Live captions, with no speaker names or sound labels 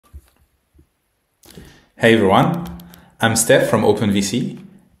Hey everyone, I'm Steph from OpenVC,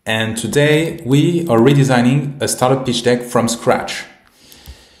 and today we are redesigning a startup pitch deck from scratch.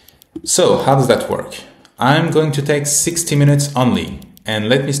 So how does that work? I'm going to take 60 minutes only, and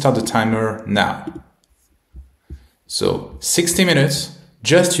let me start the timer now. So 60 minutes,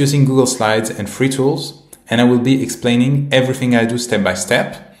 just using Google Slides and free tools, and I will be explaining everything I do step by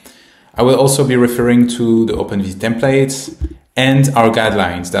step. I will also be referring to the OpenVC templates and our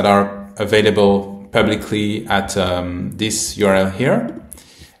guidelines that are available publicly at this URL here.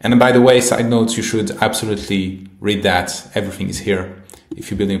 And by the way, side notes, you should absolutely read that. Everything is here if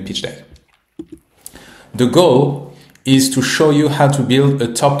you're building a pitch deck. The goal is to show you how to build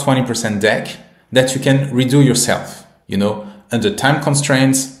a top 20% deck that you can redo yourself, under time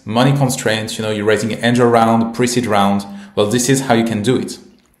constraints, money constraints, you're raising an angel round, pre-seed round. Well, this is how you can do it.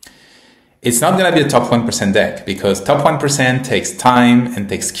 It's not going to be a top 1% deck because top 1% takes time and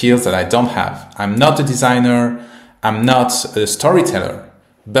takes skills that I don't have. I'm not a designer. I'm not a storyteller,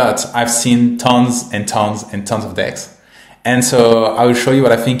 but I've seen tons and tons and tons of decks. And so I will show you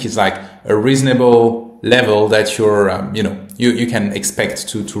what I think is like a reasonable level that you can expect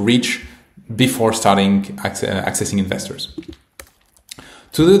to reach before starting accessing investors.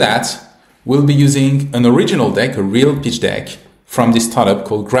 To do that, we'll be using an original deck, a real pitch deck, from this startup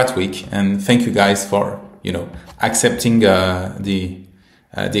called Gratwick, and thank you guys for accepting the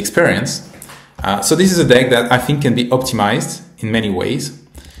experience. So this is a deck that I think can be optimized in many ways.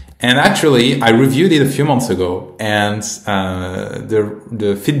 And actually, I reviewed it a few months ago, and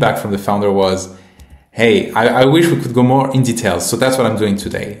the feedback from the founder was, "Hey, I wish we could go more in details." So that's what I'm doing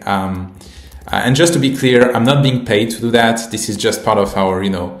today. And just to be clear, I'm not being paid to do that. This is just part of our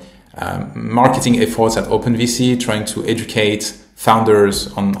marketing efforts at OpenVC, trying to educate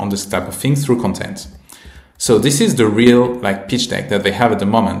founders on this type of things through content. So this is the real pitch deck that they have at the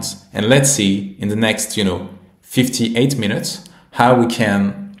moment. And let's see in the next, 58 minutes, how we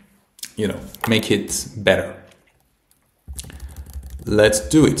can, make it better. Let's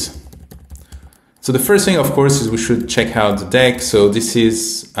do it. So the first thing, of course, is we should check out the deck. So this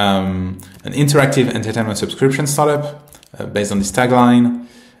is an interactive entertainment subscription startup based on this tagline.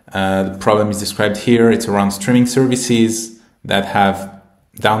 The problem is described here. It's around streaming services that have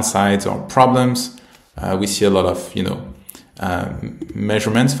downsides or problems. We see a lot of,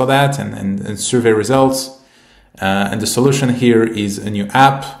 measurements for that and survey results. And the solution here is a new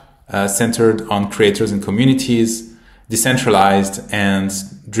app centered on creators and communities, decentralized and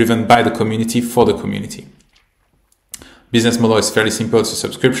driven by the community for the community. Business model is fairly simple. It's a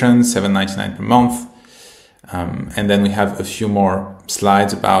subscription, $7.99 per month. And then we have a few more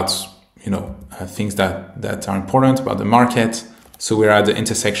slides about, things that are important about the market. So we're at the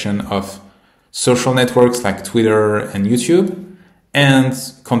intersection of social networks like Twitter and YouTube and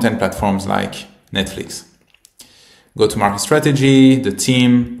content platforms like Netflix. Go-to-market strategy, the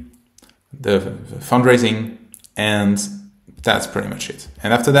team, the fundraising, and that's pretty much it.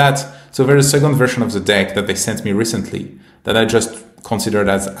 And after that, so there's a second version of the deck that they sent me recently that I just considered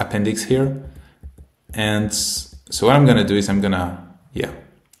as appendix here. And so what I'm going to do is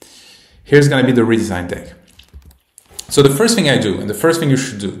here's going to be the redesigned deck. So the first thing I do, and the first thing you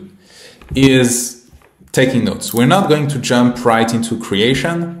should do, is taking notes. We're not going to jump right into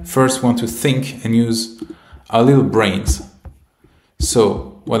creation. First, we want to think and use our little brains.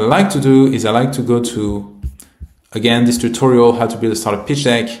 So what I like to do is I like to go to, again, this tutorial, how to build a startup pitch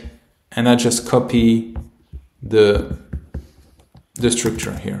deck, and I just copy the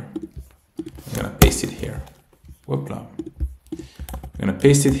structure here. I'm gonna paste it here. Whoopla. I'm gonna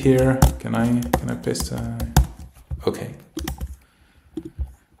paste it here. Can I paste? Okay.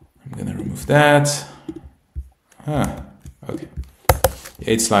 I'm gonna remove that. Okay.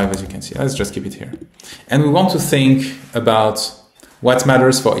 It's live, as you can see. Let's just keep it here. And we want to think about what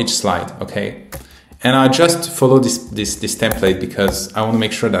matters for each slide. Okay. And I just follow this template because I want to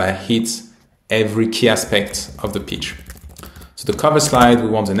make sure that I hit every key aspect of the pitch. So the cover slide, we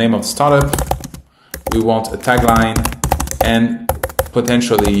want the name of the startup. We want a tagline and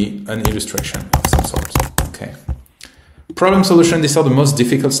potentially an illustration of some sort. Okay. Problem solution, these are the most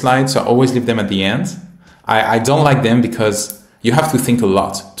difficult slides, so I always leave them at the end. I don't like them because you have to think a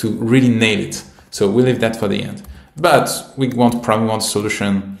lot to really nail it. So we leave that for the end. But we want problem, we want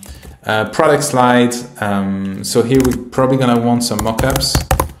solution. Product slide. So here we're probably going to want some mockups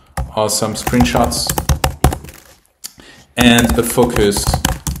or some screenshots and a focus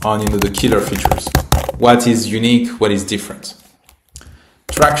on the killer features. What is unique, what is different.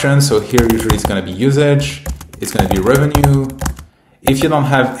 Traction, so here usually it's going to be usage, it's going to be revenue. If you don't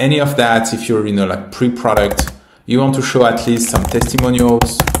have any of that, if you're like pre-product, you want to show at least some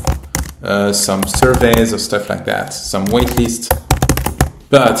testimonials, some surveys or stuff like that, some waitlist.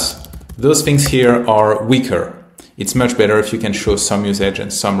 But those things here are weaker. It's much better if you can show some usage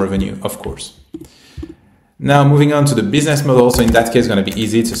and some revenue, of course. Now moving on to the business model. So in that case, it's going to be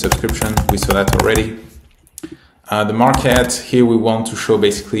easy. It's a subscription. We saw that already. The market, here we want to show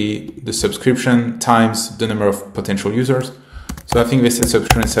basically the subscription times the number of potential users. So I think they said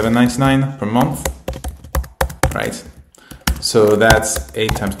subscription is $7.99 per month, right? So that's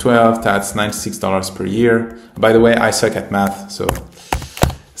 8 times 12, that's $96 per year. By the way, I suck at math, so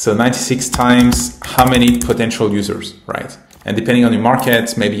 96 times how many potential users, right? And depending on your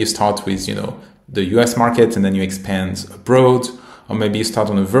market, maybe you start with, the US market and then you expand abroad, or maybe you start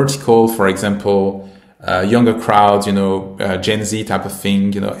on a vertical, for example, younger crowd, Gen Z type of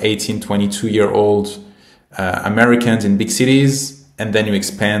thing, 18, 22-year-old Americans in big cities, and then you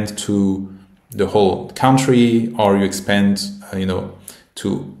expand to the whole country, or you expand,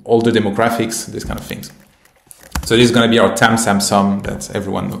 to older demographics, these kind of things. So this is going to be our TAM, SAM, SUM that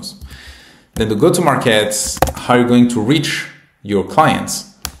everyone knows. Then the go-to-market, how you're going to reach your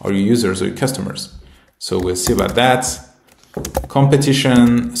clients or your users or your customers. So we'll see about that.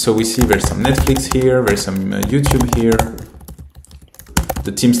 Competition. So we see there's some Netflix here, there's some YouTube here.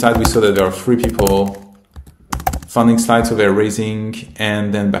 The team slide, we saw that there are 3 people. Funding slide, so they're raising,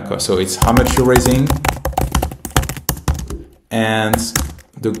 and then back up. So it's how much you're raising and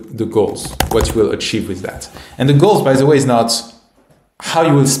the goals, what you will achieve with that. And the goals, by the way, is not how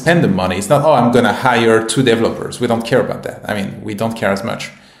you will spend the money. It's not, oh, I'm going to hire 2 developers. We don't care about that. I mean, we don't care as much.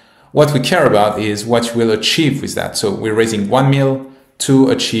 What we care about is what you will achieve with that. So we're raising 1 mil to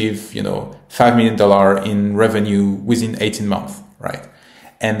achieve, $5 million in revenue within 18 months, right?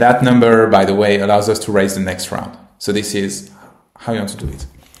 And that number, by the way, allows us to raise the next round. So this is how you want to do it.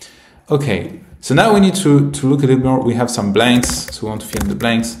 Okay, so now we need to look a little more. We have some blanks, so we want to fill in the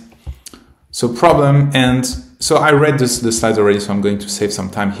blanks. So problem, and so I read the slides already, so I'm going to save some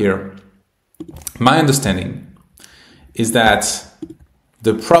time here. My understanding is that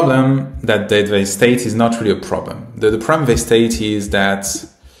the problem that they state is not really a problem. The problem they state is that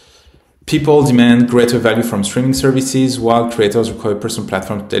people demand greater value from streaming services while creators require a personal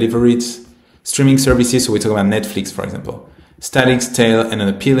platform to deliver it. Streaming services, so we talk about Netflix, for example. Static, stale, and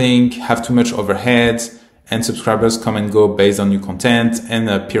unappealing, have too much overhead, and subscribers come and go based on new content and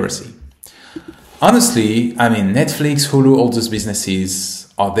piracy. Honestly, I mean, Netflix, Hulu, all those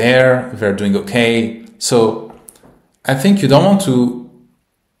businesses are there. They're doing okay. So I think you don't want to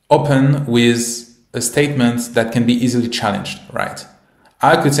open with a statement that can be easily challenged, right?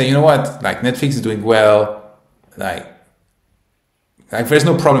 I could say, you know what, like Netflix is doing well, like there's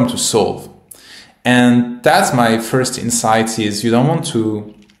no problem to solve. And that's my first insight is you don't want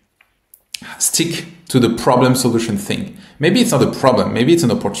to stick to the problem solution thing. Maybe it's not a problem, maybe it's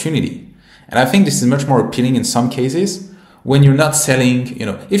an opportunity. And I think this is much more appealing in some cases when you're not selling,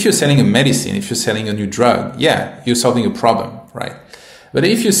 if you're selling a medicine, if you're selling a new drug, yeah, you're solving a problem, right? But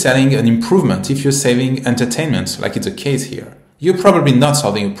if you're selling an improvement, if you're saving entertainment, like it's a case here, you're probably not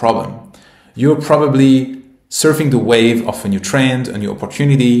solving a problem. You're probably surfing the wave of a new trend, a new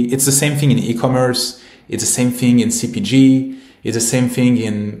opportunity. It's the same thing in e-commerce. It's the same thing in CPG. It's the same thing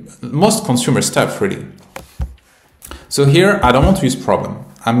in most consumer stuff, really. So here, I don't want to use problem.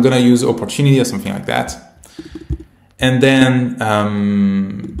 I'm going to use opportunity or something like that. And then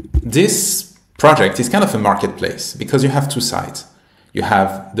this project is kind of a marketplace because you have 2 sides. You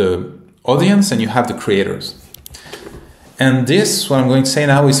have the audience and you have the creators. And this, what I'm going to say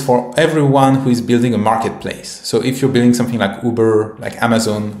now, is for everyone who is building a marketplace. So if you're building something like Uber, like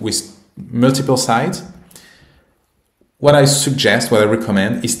Amazon, with multiple sides, what I suggest, what I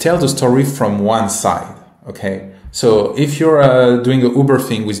recommend, is tell the story from one side, okay? So if you're doing a Uber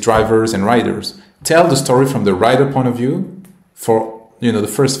thing with drivers and riders, tell the story from the rider point of view for, the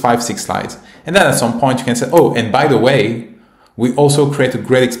first 5-6 slides. And then at some point you can say, oh, and by the way, we also create a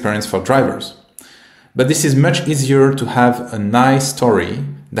great experience for drivers. But this is much easier to have a nice story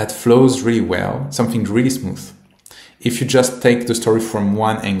that flows really well, something really smooth, if you just take the story from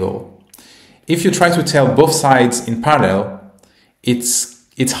one angle. If you try to tell both sides in parallel,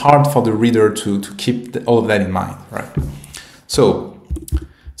 it's hard for the reader to keep all of that in mind, right? So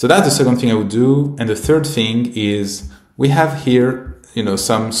that's the second thing I would do. And the third thing is we have here,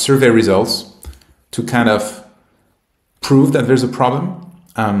 some survey results to kind of prove that there's a problem.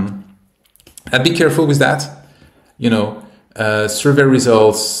 And be careful with that. Survey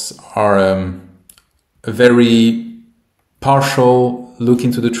results are a very partial look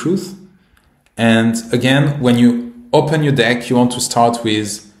into the truth. And again, when you open your deck, you want to start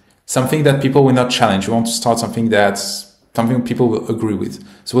with something that people will not challenge. You want to start something that's something people will agree with.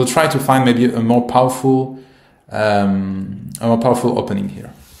 So we'll try to find maybe a more powerful opening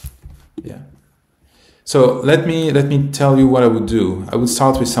here. Yeah. So let me tell you what I would do. I would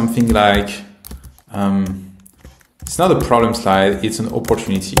start with something like, it's not a problem slide, it's an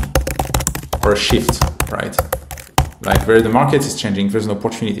opportunity or a shift, right? Like where the market is changing, there's an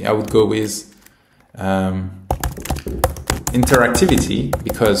opportunity. I would go with interactivity,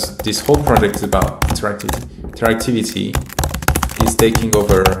 because this whole project is about interactivity. Interactivity is taking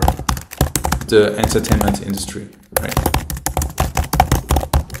over the entertainment industry, right?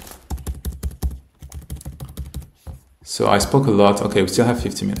 So I spoke a lot. Okay, we still have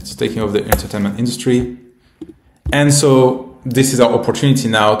 50 minutes. Taking over the entertainment industry. And so this is our opportunity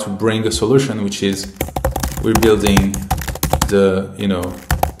now to bring a solution, which is we're building the,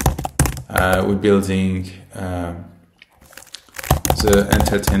 the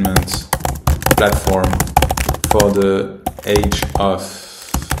entertainment platform for the age of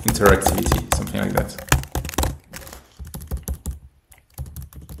interactivity, something like that.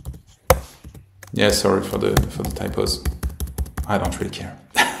 Yeah, sorry for the typos. I don't really care.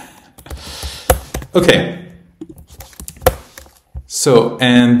 Okay. So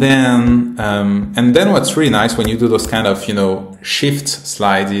and then what's really nice when you do those kind of shift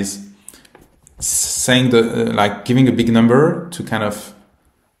slides is saying like giving a big number to kind of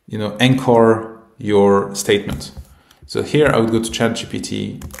anchor your statement. So here I would go to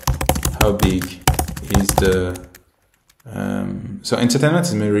ChatGPT. How big is the so entertainment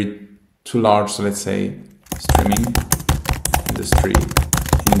is maybe too large, so let's say streaming industry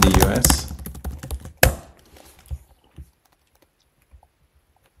in the US.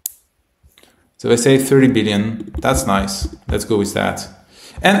 So I say 30 billion, that's nice, let's go with that.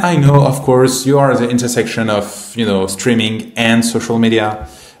 And I know, of course, you are at the intersection of, streaming and social media,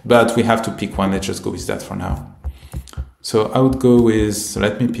 but we have to pick one, let's just go with that for now. So I would go with, so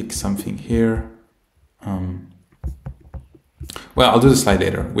let me pick something here. Well, I'll do the slide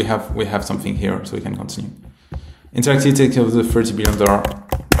later. We have something here, so we can continue. Interactivity takes over the $30 billion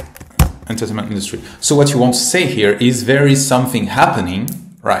entertainment industry. So what you want to say here is there is something happening,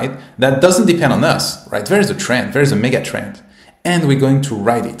 right? That doesn't depend on us, right? There is a trend, there is a mega trend, and we're going to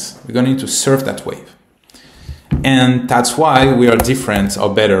ride it. We're going to surf that wave. And that's why we are different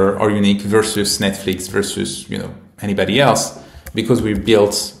or better or unique versus Netflix versus, anybody else, because we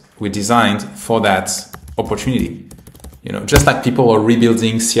designed for that opportunity. Just like people are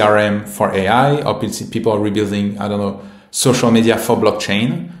rebuilding CRM for AI, or people are rebuilding, social media for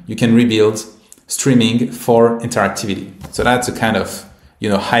blockchain, you can rebuild streaming for interactivity. So that's a kind of,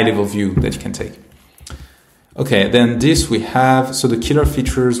 high level view that you can take. Okay, then this we have, so the killer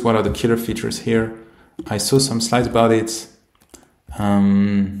features, what are the killer features here? I saw some slides about it.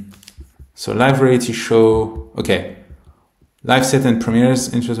 So live reality show, okay. Live set and premieres,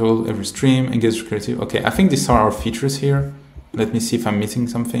 interestable every stream, engage creative. Okay, I think these are our features here. Let me see if I'm missing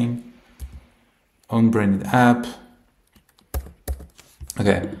something. Own branded app.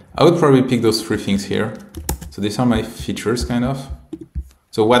 Okay, I would probably pick those three things here. So these are my features, kind of.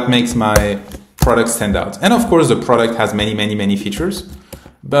 So what makes my product stand out? And of course, the product has many, many, many features,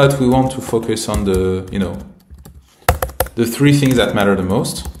 but we want to focus on the, the three things that matter the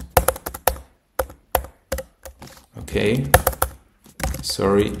most. Okay.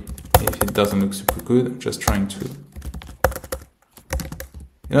 Sorry if it doesn't look super good. I'm just trying to,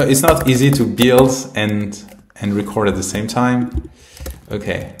 it's not easy to build and record at the same time.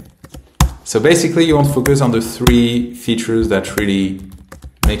 Okay. So basically you want to focus on the three features that really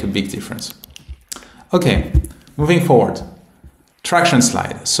make a big difference. Okay, moving forward. Traction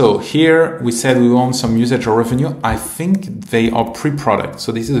slide. So here we said we want some usage or revenue. I think they are pre-product.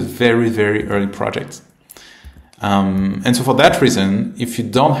 So this is a very, very early project. And so for that reason, if you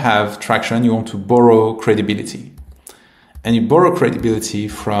don't have traction, you want to borrow credibility. And you borrow credibility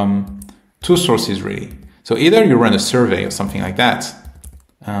from two sources, really. So either you run a survey or something like that.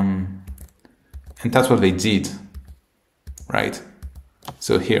 And that's what they did, right?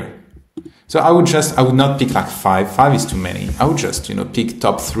 So here. So I would not pick like five. Five is too many. I would just, pick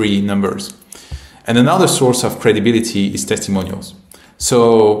top 3 numbers. And another source of credibility is testimonials.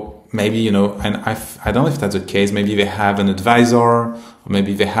 So maybe, and I don't know if that's the case. Maybe they have an advisor, or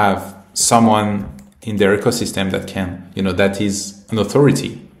maybe they have someone in their ecosystem that can, that is an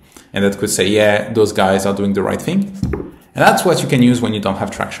authority and that could say, yeah, those guys are doing the right thing. And that's what you can use when you don't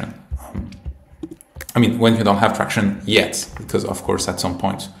have traction. When you don't have traction yet, because of course, at some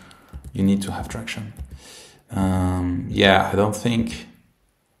point you need to have traction. Yeah, I don't think.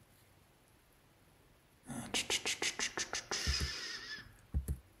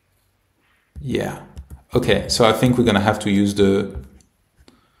 Yeah. Okay, so I think we're gonna have to use the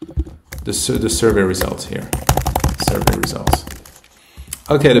survey results here. Survey results.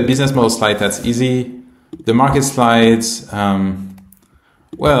 Okay, the business model slide, that's easy. The market slides,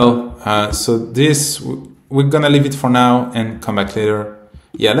 so this, we're gonna leave it for now and come back later.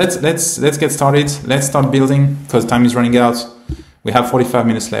 Yeah, let's get started. Let's start building because time is running out. We have 45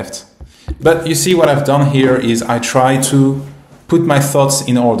 minutes left. But you see what I've done here is I try to put my thoughts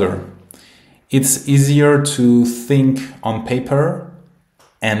in order. It's easier to think on paper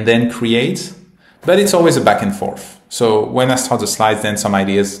and then create, but it's always a back and forth. So when I start the slides, then some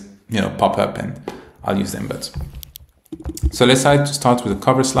ideas, pop up and I'll use them. But so let's try to start with a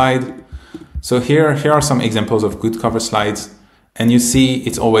cover slide. So here are some examples of good cover slides. And you see,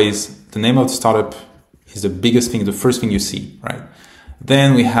 it's always the name of the startup is the biggest thing, the first thing you see, right?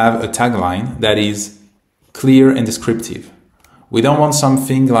 Then we have a tagline that is clear and descriptive. We don't want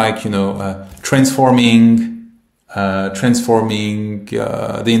something like, transforming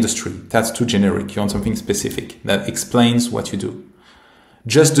the industry. That's too generic. You want something specific that explains what you do.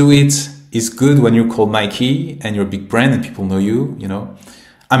 Just do it is good when you're called Nike and you're a big brand and people know you,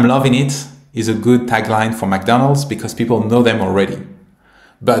 I'm loving it is a good tagline for McDonald's because people know them already.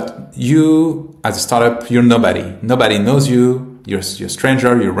 But you, as a startup, you're nobody. Nobody knows you. You're a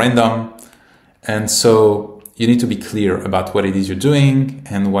stranger, you're random. And so you need to be clear about what it is you're doing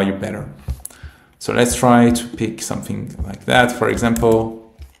and why you're better. So let's try to pick something like that, for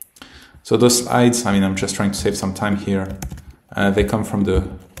example. So those slides, I'm just trying to save some time here. They come from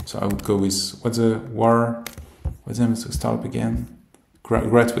so I would go with, what's the name of the startup again?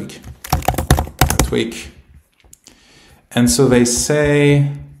 Gratwick. And so they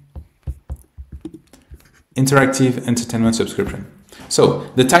say interactive entertainment subscription. So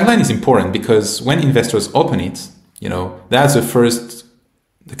the tagline is important because when investors open it, that's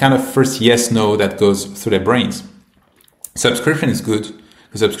the kind of first yes, no that goes through their brains. Subscription is good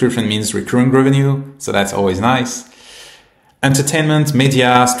because subscription means recurring revenue. So that's always nice. Entertainment,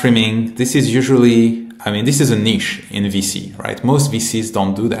 media, streaming. This is usually, this is a niche in VC, right? Most VCs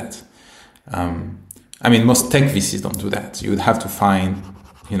don't do that. Most tech VCs don't do that. You would have to find,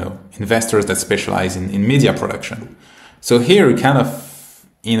 investors that specialize in media production. So here we're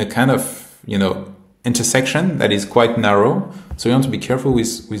in a kind of, intersection that is quite narrow. So you want to be careful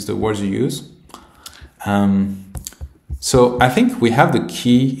with the words you use. So I think we have the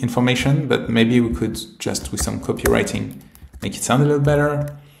key information, but maybe we could just with some copywriting, make it sound a little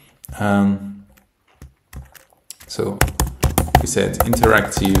better. So we said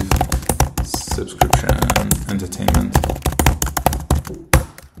interactive subscription entertainment.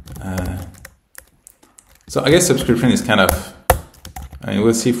 So I guess subscription is kind of,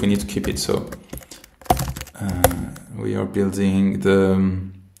 we'll see if we need to keep it. So we are building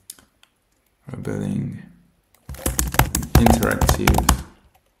interactive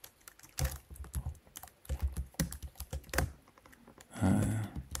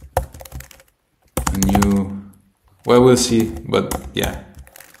we'll see, but yeah,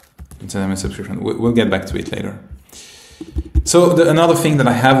 entertainment subscription. We'll get back to it later. So another thing that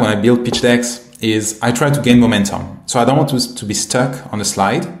I have when I build pitch decks is I try to gain momentum. So I don't want to be stuck on a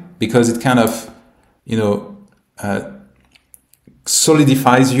slide because it kind of,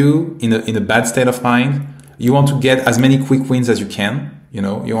 solidifies you in a bad state of mind. You want to get as many quick wins as you can.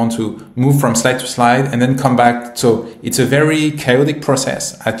 You want to move from slide to slide and then come back. So it's a very chaotic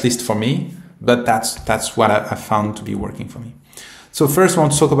process, at least for me, but that's what I found to be working for me. So first I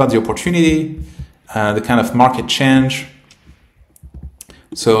want to talk about the opportunity, the kind of market change.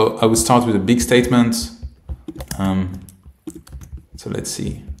 So I would start with a big statement. So let's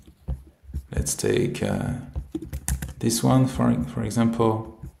see. Let's take this one for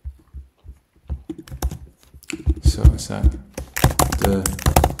example. So it's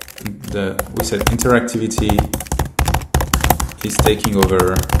we said interactivity is taking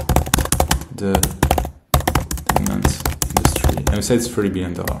over the entertainment industry, and we said it's $30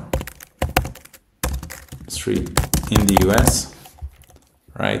 billion industry in the US,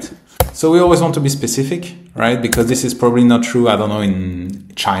 right? So we always want to be specific, right? Because this is probably not true, I don't know,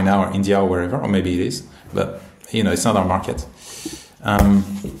 in China or India or wherever, or maybe it is, but it's not our market.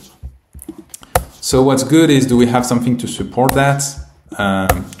 So what's good is, do we have something to support that?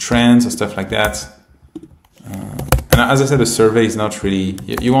 Trends or stuff like that. And as I said, the survey is not really,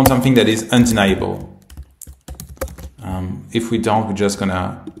 you want something that is undeniable. If we don't, we're just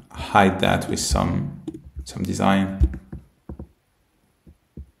gonna hide that with some design.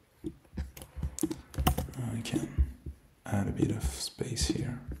 I can add a bit of space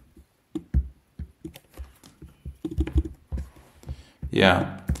here.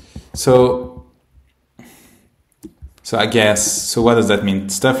 Yeah, so So I guess, so what does that mean?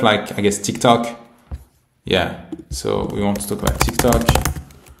 Stuff like, I guess, TikTok. Yeah, so we want to talk about TikTok.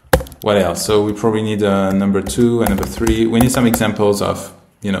 What else? So we probably need number 2 and number 3. We need some examples of,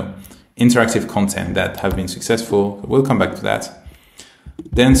 you know, interactive content that have been successful. We'll come back to that.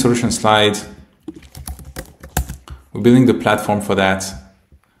 Then solution slide. We're building the platform for that.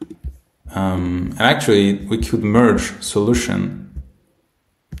 And actually, we could merge solution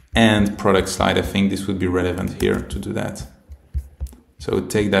and product slide. I think this would be relevant here to do that. So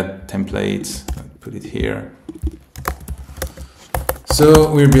take that template, put it here.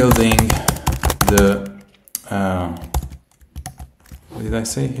 So we're building the, what did I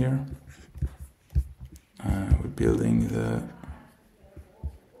say here? We're building the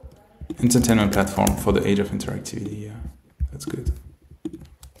entertainment platform for the age of interactivity. Yeah, that's good.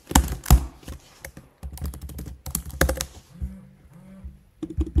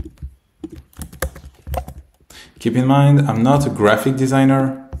 Keep in mind, I'm not a graphic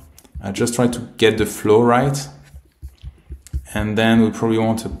designer. I just try to get the flow right. And then we probably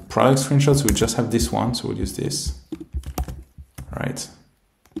want a product screenshot, so we just have this one, so we'll use this. Right.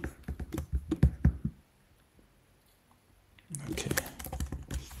 Okay.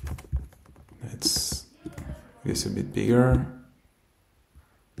 Let's make this a bit bigger.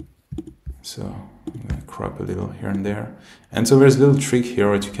 So I'm gonna crop a little here and there. And so there's a little trick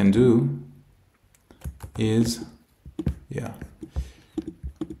here. What you can do is, yeah,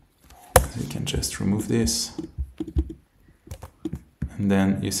 you can just remove this. And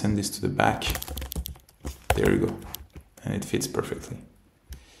then you send this to the back. There you go. And it fits perfectly.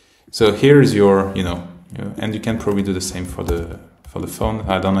 So here's your, and you can probably do the same for the phone.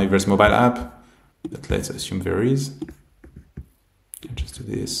 I don't know if there's a mobile app, but let's assume there is. You can just do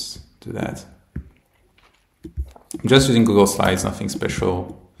this, do that. I'm just using Google Slides, nothing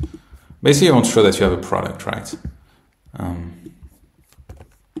special. Basically, I want to show that you have a product, right?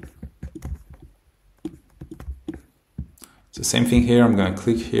 It's the same thing here. I'm going to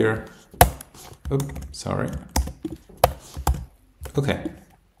click here. Oh, sorry. Okay.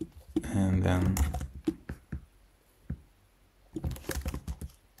 And then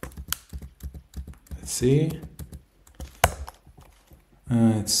let's see.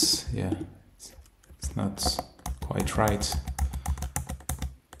 It's not quite right.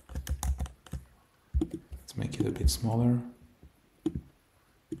 Let's make it a bit smaller.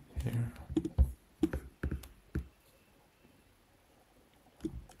 Here.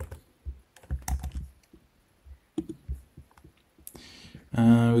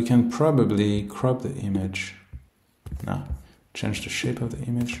 We can probably crop the image. No, change the shape of the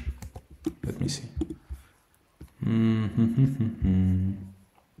image. Let me see. I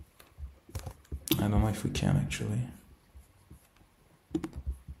don't know if we can actually.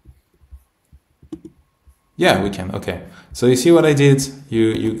 Yeah, we can. Okay. So you see what I did?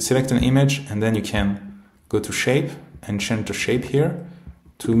 You select an image and then you can go to shape and change the shape here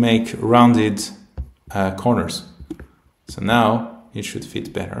to make rounded corners. So now it should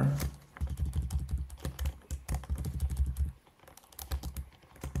fit better.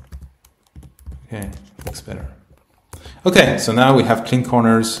 Okay, looks better. Okay, so now we have clean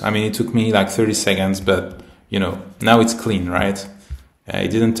corners. I mean, it took me like 30 seconds, but now it's clean, right?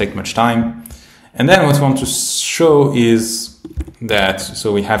 It didn't take much time. And then what we want to show is that,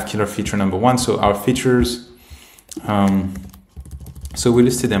 so we have killer feature number 1. So our features, so we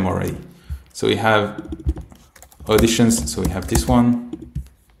listed them already. So we have auditions, so we have this one.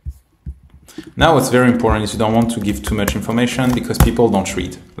 Now what's very important is you don't want to give too much information because people don't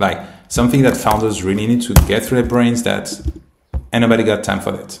read. Like something that founders really need to get through their brains, that anybody got time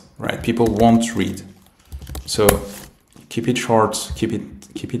for that, right? People won't read. So keep it short, keep it,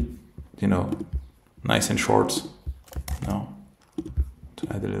 nice and short. No, to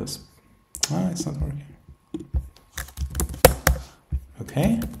add a little, it's not working.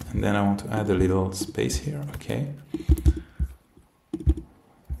 Okay, and then I want to add a little space here, okay.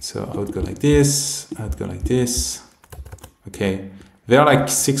 So I would go like this, I would go like this. Okay, there are like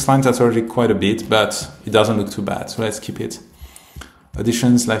 6 lines, that's already quite a bit, but it doesn't look too bad, so let's keep it.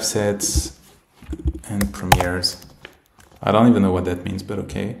 Auditions, live sets, and premieres. I don't even know what that means, but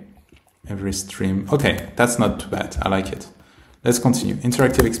okay. Every stream, okay, that's not too bad, I like it. Let's continue,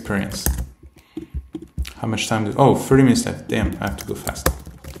 interactive experience. How much time do, oh, 30 minutes left, damn, I have to go fast.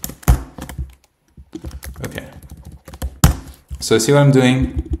 Okay. So see what I'm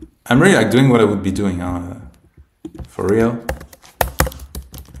doing? I'm really like doing what I would be doing, for real.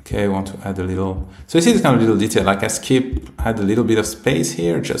 Okay, I want to add a little, so you see this kind of little detail, like I add a little bit of space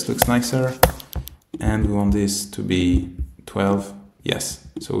here, it just looks nicer. And we want this to be 12, yes.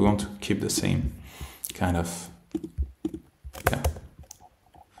 So we want to keep the same kind of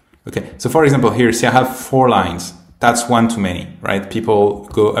Okay, so for example, here, see, I have 4 lines. That's one too many, right? People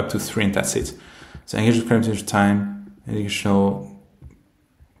go up to 3 and that's it. So engage with time, additional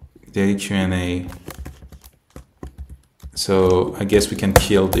daily Q&A. So I guess we can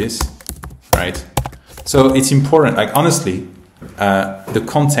kill this, right? So it's important, like honestly, the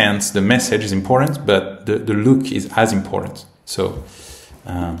content, the message is important, but the look is as important. So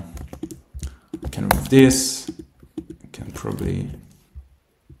I can remove this, I can probably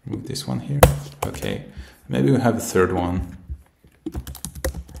remove this one here. Okay, maybe we have a third one.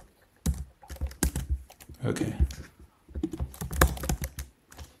 Okay.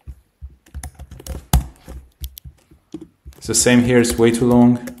 So same here, it's way too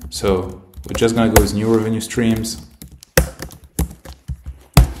long. So we're just gonna go with new revenue streams.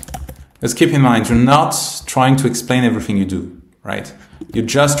 Let's keep in mind, you're not trying to explain everything you do, right? You're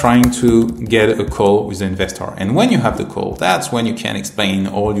just trying to get a call with the investor. And when you have the call, that's when you can explain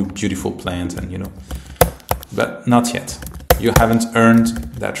all your beautiful plans and, you know, but not yet. You haven't earned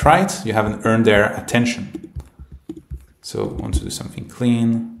that right. You haven't earned their attention. So I want to do something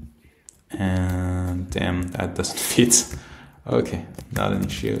clean, and damn, that doesn't fit. Okay, not an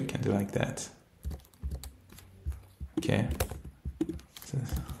issue. We can do like that. Okay. So,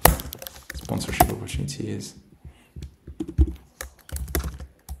 sponsorship opportunities.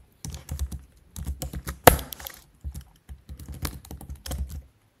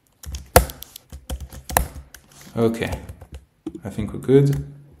 Okay, I think we're good.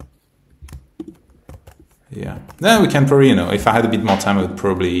 Yeah, then we can probably, you know, if I had a bit more time, I would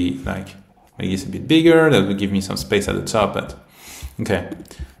probably like make this a bit bigger. That would give me some space at the top, but okay.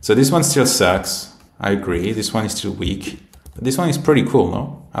 So this one still sucks. I agree. This one is still weak, but this one is pretty cool,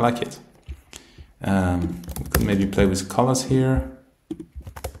 no? I like it. We could maybe play with colors here.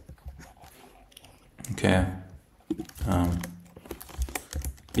 Okay.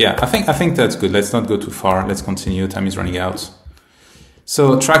 Yeah, I think that's good. Let's not go too far. Let's continue. Time is running out.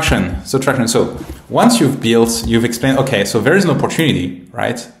 So traction. So once you've built, you've explained, okay, so there is an opportunity,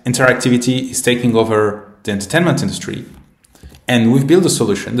 right? Interactivity is taking over the entertainment industry, and we've built a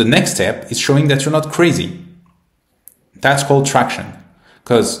solution. The next step is showing that you're not crazy. That's called traction,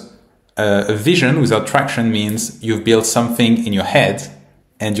 because a vision without traction means you've built something in your head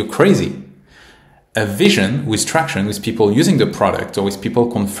and you're crazy. A vision with traction, with people using the product or with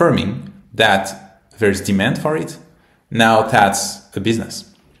people confirming that there's demand for it, now that's a business.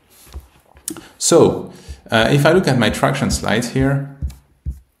 So if I look at my traction slides here,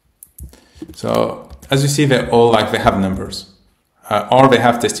 so as you see, they're all like, they have numbers or they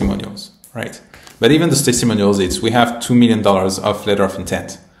have testimonials, right? But even those testimonials, we have $2 million of letter of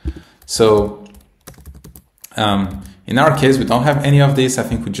intent. So in our case, we don't have any of this. I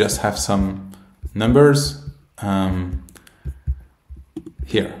think we just have some numbers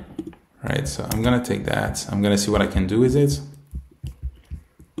here, right? So I'm gonna take that. I'm gonna see what I can do with it.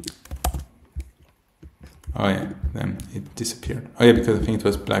 Oh yeah, then it disappeared. Oh yeah, because I think it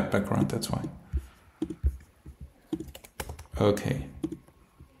was black background, that's why. Okay.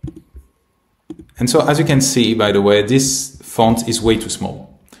 And so as you can see, by the way, this font is way too small.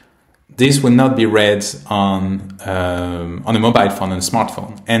 This will not be read on a mobile phone, on a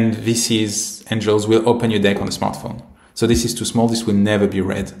smartphone. And VC's Angels will open your deck on a smartphone. So this is too small, this will never be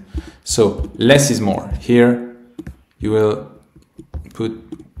read. So less is more. Here, you will put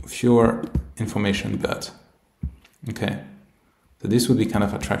fewer information, but okay. So this would be kind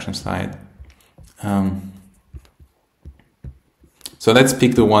of a traction slide. So let's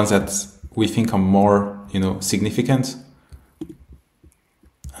pick the ones that we think are more, you know, significant.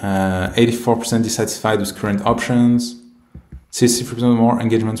 84% dissatisfied with current options, 63% more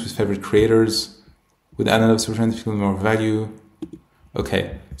engagements with favorite creators, with another percent more value.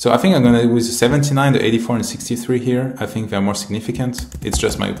 Okay, so I think I'm gonna go with the 79, the 84, and 63 here. I think they're more significant. It's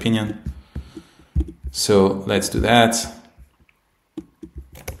just my opinion. So let's do that.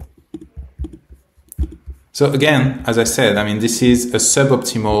 So again, as I said, I mean, this is a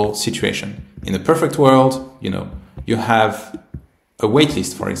suboptimal situation. In a perfect world, you know, you have a wait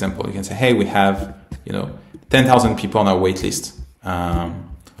list, for example. You can say, hey, we have, you know, 10,000 people on our wait list,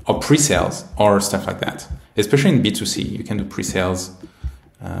 or pre-sales or stuff like that. Especially in B2C, you can do pre-sales.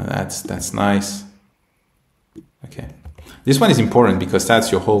 That's nice. Okay. This one is important because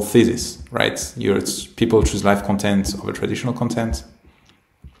that's your whole thesis, right? People choose live content over traditional content.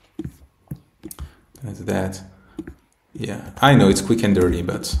 Let's do that. Yeah, I know it's quick and dirty,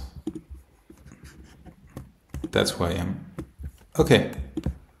 but that's who I am. Okay.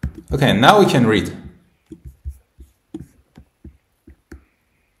 Okay, now we can read.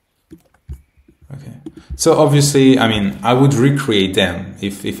 Okay. So obviously, I mean, I would recreate them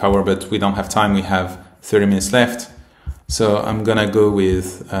if I were, but we don't have time. We have 30 minutes left. So I'm gonna go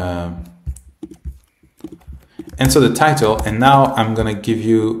with, and so the title, and now I'm gonna give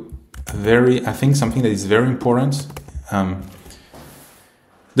you I think something that is very important.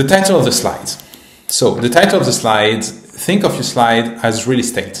 The title of the slide. So the title of the slide, think of your slide as real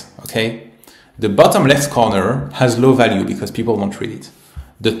estate, okay? The bottom left corner has low value because people won't read it.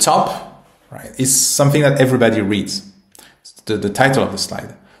 The top, right, is something that everybody reads, the title of the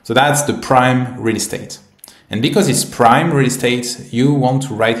slide. So that's the prime real estate. And because it's prime real estate, you want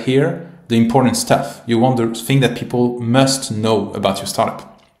to write here the important stuff. You want the thing that people must know about your startup.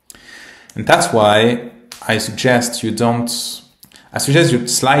 And that's why I suggest your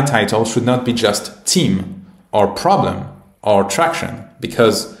slide title should not be just team or problem or traction,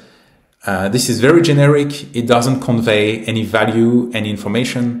 because this is very generic. It doesn't convey any value, any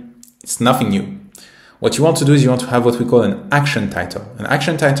information. It's nothing new. What you want to do is you want to have what we call an action title. An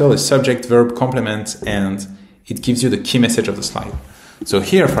action title is subject, verb, complement, and it gives you the key message of the slide. So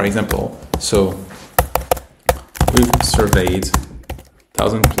here, for example, so we've surveyed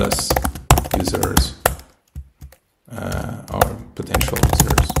 1,000 plus users or potential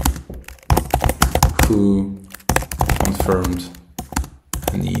users who confirmed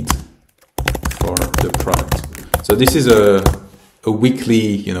a need for the product. So this is a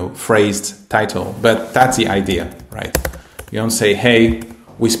weakly, phrased title, but that's the idea, right? You don't say, hey,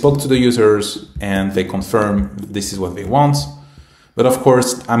 we spoke to the users and they confirm this is what they want. But of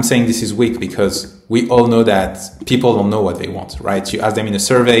course, I'm saying this is weak because we all know that people don't know what they want, right? You ask them in a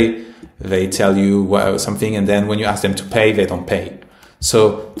survey, they tell you something, and then when you ask them to pay, they don't pay.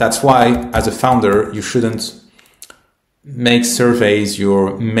 So that's why, as a founder, you shouldn't make surveys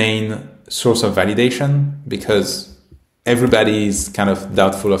your main source of validation, because everybody is kind of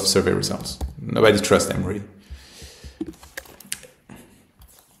doubtful of survey results. Nobody trusts them, really.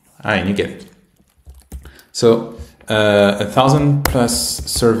 You get it. So 1,000 plus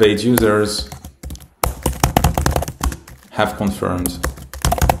surveyed users have confirmed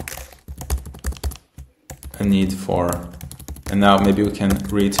a need for, and now maybe we can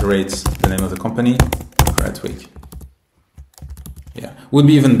reiterate the name of the company, Week. Yeah, would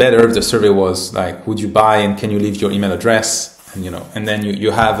be even better if the survey was like, would you buy and can you leave your email address? And then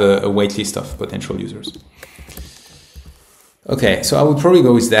you have a wait list of potential users. Okay, so I would probably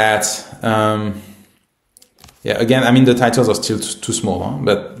go with that. Yeah, again, I mean, the titles are still too small, huh?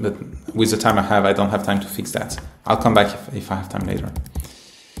 but with the time I have, I don't have time to fix that. I'll come back if I have time later.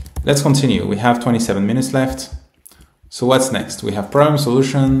 Let's continue. We have 27 minutes left. So what's next? We have problem,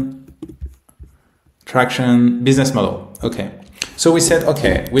 solution, traction, business model. Okay. So we said,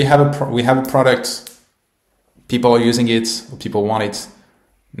 okay, we have a product. People are using it, or people want it.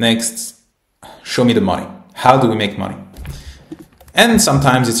 Next, show me the money. How do we make money? And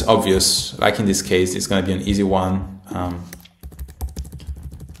sometimes it's obvious, like in this case, it's going to be an easy one.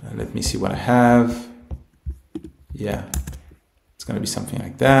 Let me see what I have. Yeah, it's going to be something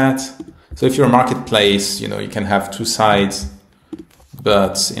like that. So if you're a marketplace, you can have two sides,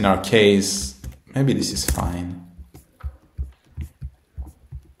 but in our case, maybe this is fine.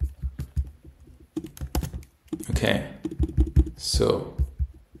 Okay, so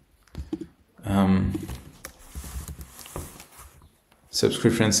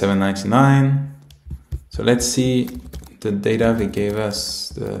subscription $7.99. So let's see the data they gave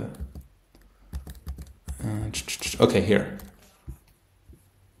us. Okay, here.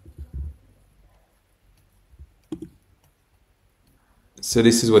 So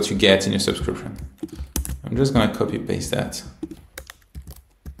this is what you get in your subscription. I'm just going to copy paste that.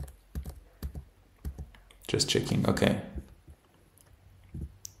 Just checking. Okay.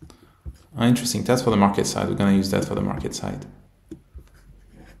 Oh, interesting. That's for the market side. We're going to use that for the market side.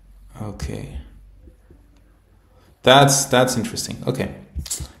 Okay. That's interesting. Okay.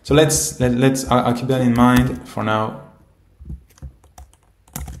 So I'll keep that in mind for now.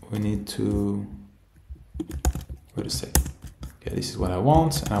 We need to, wait a sec. Okay, this is what I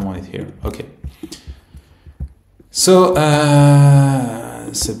want, and I want it here. Okay. So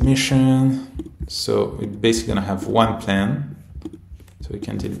submission. So we're basically gonna have one plan. So we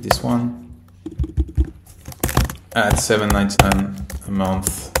can delete this one. At $7.99 a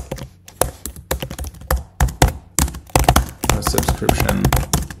month. Our subscription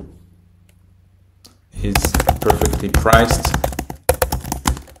is perfectly priced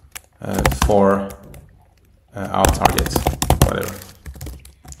for our target, whatever.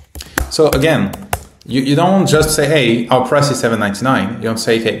 So again, you don't just say, hey, our price is $7.99. You don't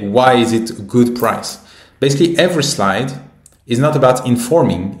say, hey, why is it a good price? Basically, every slide is not about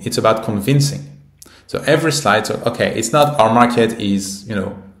informing, it's about convincing. So every slide, so okay, it's not our market is, you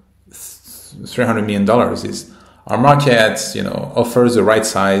know, $300 million. Is our market, you know, offers the right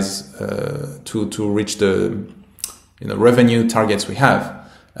size to reach the, you know, revenue targets we have.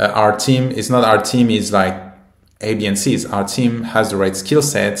 Our team is not, our team is like A, B, and C's. Our team has the right skill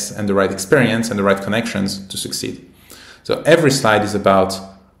sets and the right experience and the right connections to succeed. So every slide is about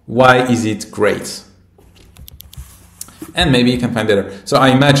why is it great? And maybe you can find better. So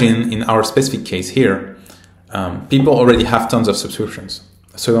I imagine in our specific case here, people already have tons of subscriptions.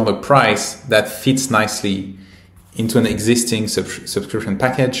 So you want a price that fits nicely into an existing subscription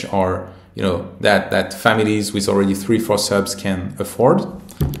package, or, you know, that families with already 3-4 subs can afford.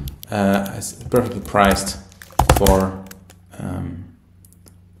 It's perfectly priced for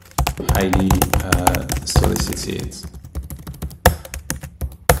highly solicited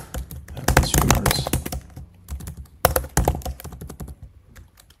consumers.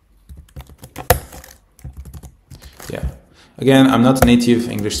 Yeah. Again, I'm not a native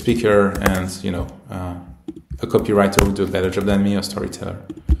English speaker, and, you know, a copywriter would do a better job than me, or storyteller.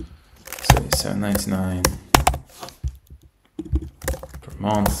 So $7.99 per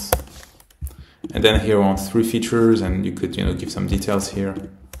month. And then here on 3 features, and you could, you know, give some details here.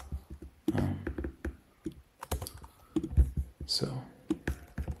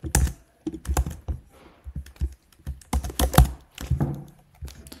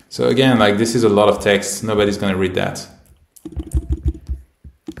 So again, like, this is a lot of text. Nobody's going to read that.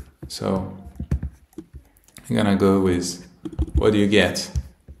 So I'm going to go with, what do you get?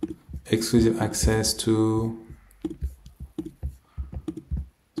 Exclusive access to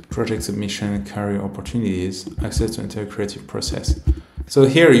project submission, career opportunities, access to entire creative process. So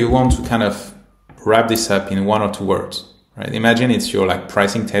here you want to kind of wrap this up in 1 or 2 words, right? Imagine it's your like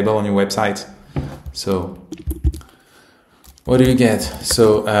pricing table on your website. So what do you get?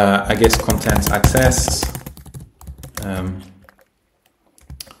 So I guess content access,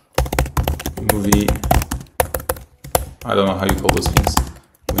 movie, I don't know how you call those things,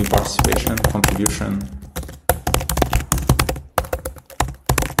 movie participation, contribution,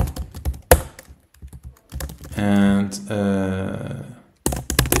 and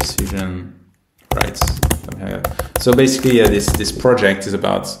decision rights, something like that. So basically, yeah, this project is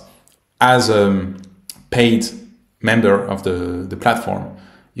about, as a paid member of the platform,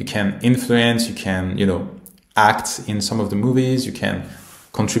 you can influence, you can, you know, act in some of the movies, you can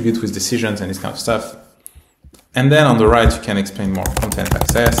contribute with decisions and this kind of stuff. And then on the right, you can explain more content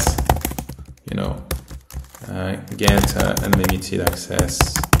access, you know, get unlimited access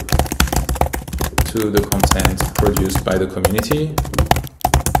to the content produced by the community.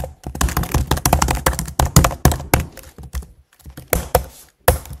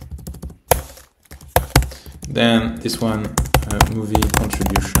 Then this one, movie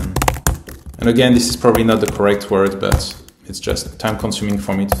contribution. And again, this is probably not the correct word, but it's just time consuming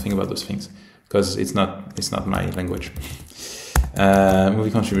for me to think about those things, because it's not my language.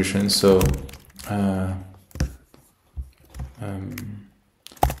 Movie contribution. So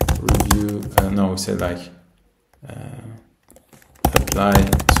review. No, we said like apply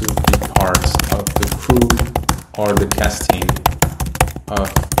to be part of the crew or the casting of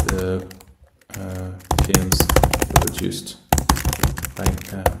the films produced by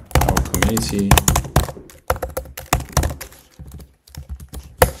our community.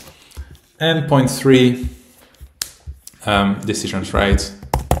 And point 3, decision rights.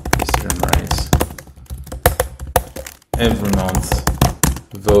 Every month,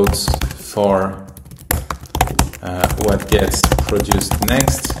 votes for what gets produced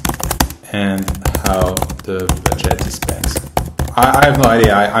next and how the budget is spent. I have no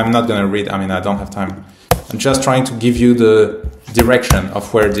idea. I'm not going to read. I mean, I don't have time. I'm just trying to give you the direction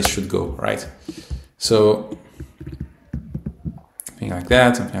of where this should go, right? So something like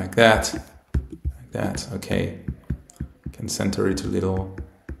that, something like that, like that. Okay. Can center it a little.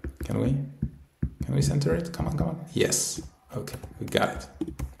 Can we? Can we center it? Come on, come on. Yes. Okay, we got it.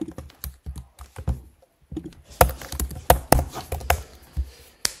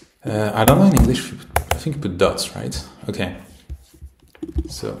 I don't know in English. I think you put dots, right? Okay.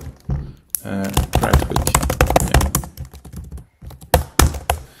 So, right click. Yeah.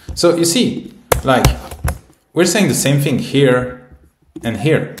 So you see, like, we're saying the same thing here and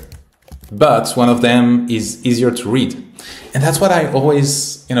here, but one of them is easier to read. And that's what I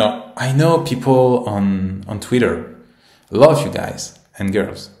always, you know, I know people on Twitter, a lot of you guys and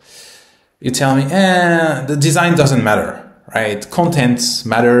girls, you tell me, the design doesn't matter, right? Content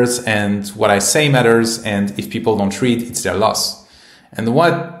matters, and what I say matters, and if people don't read, it's their loss. And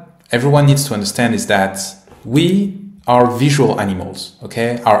what everyone needs to understand is that we are visual animals, okay?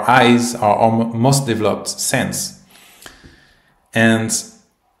 Our eyes are our most developed sense. And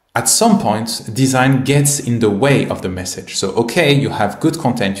at some point, design gets in the way of the message. So, okay, you have good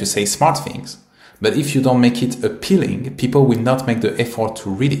content, you say smart things, but if you don't make it appealing, people will not make the effort to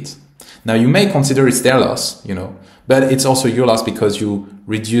read it. Now, you may consider it's their loss, you know, but it's also your loss because you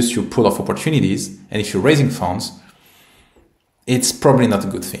reduce your pool of opportunities. And if you're raising funds, it's probably not a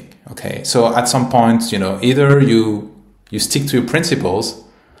good thing, okay? So at some point, you know, either you stick to your principles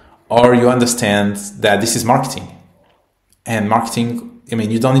or you understand that this is marketing. And marketing, I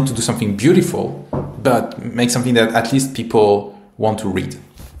mean, you don't need to do something beautiful, but make something that at least people want to read.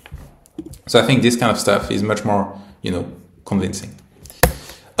 So I think this kind of stuff is much more, you know, convincing.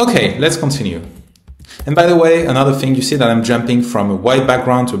 Okay, let's continue. And by the way, another thing, you see that I'm jumping from a white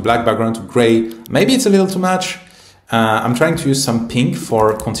background to a black background to gray. Maybe it's a little too much. I'm trying to use some pink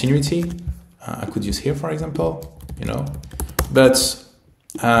for continuity. I could use here, for example, you know. But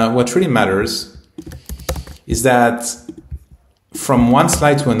what really matters is that from one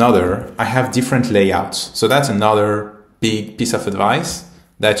slide to another, I have different layouts. So that's another big piece of advice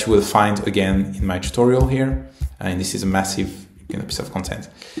that you will find again in my tutorial here. And this is a massive, you know, piece of content.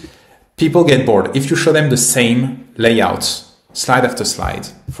 People get bored. If you show them the same layouts, slide after slide,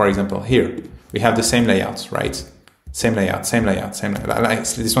 for example, here, we have the same layouts, right? Same layout, same layout, same layout. Like,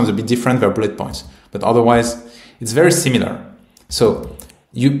 this one's a bit different, they're bullet points, but otherwise it's very similar. So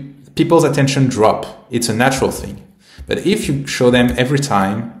people's attention drop. It's a natural thing. But if you show them every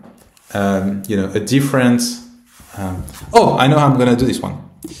time, you know, a different, oh, I know how I'm going to do this one.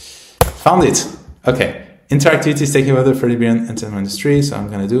 Found it. Okay. Interactivity is taking over the 30 billion entertainment industry. So I'm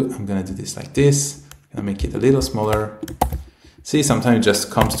going to do this like this. I'll make it a little smaller. See, sometimes it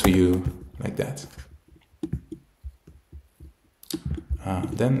just comes to you like that.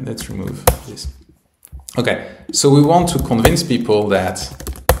 Then let's remove this. Okay, so we want to convince people that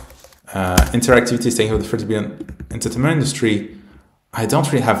interactivity is taking over the 30 billion entertainment industry. I don't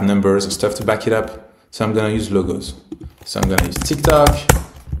really have numbers or stuff to back it up, so I'm going to use logos. So I'm going to use TikTok,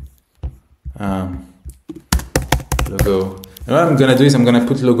 logo. And what I'm going to do is I'm going to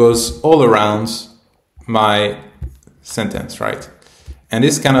put logos all around my sentence, right? And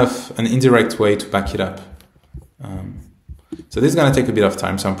this is kind of an indirect way to back it up. So this is going to take a bit of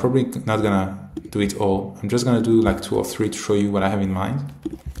time, so I'm probably not going to do it all. I'm just going to do like 2 or 3 to show you what I have in mind.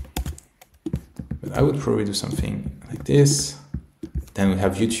 But I would probably do something like this. Then we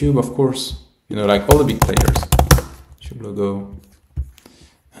have YouTube, of course, you know, like all the big players. YouTube logo.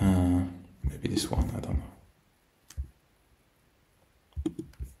 Maybe this one, I don't know.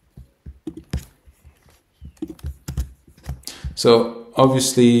 So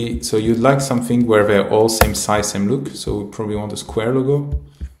obviously, so you'd like something where they're all same size, same look. So we probably want a square logo.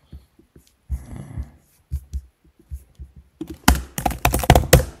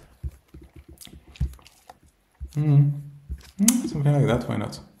 Something like that, why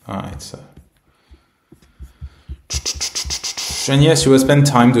not? And yes, you will spend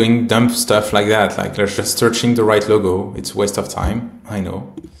time doing dumb stuff like that, like just searching the right logo. It's a waste of time, I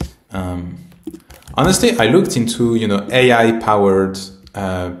know. Honestly, I looked into, you know, AI-powered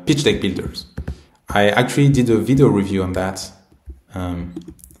pitch deck builders. I actually did a video review on that, and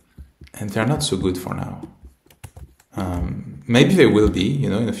they're not so good for now. Maybe they will be, you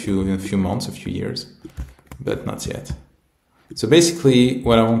know, in a few months, a few years, but not yet. So basically,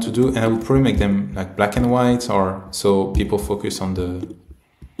 what I want to do, and I would probably make them like black and white, or so people focus on the.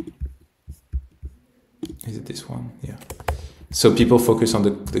 Is it this one? Yeah. So people focus on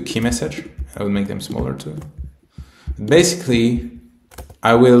the key message. I would make them smaller too. Basically,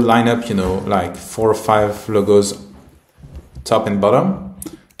 I will line up, you know, like 4 or 5 logos, top and bottom,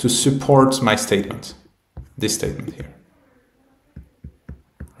 to support my statement. This statement here,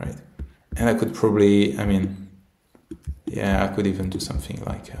 right? And I could probably, I mean, yeah, I could even do something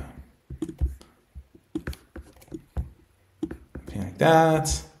like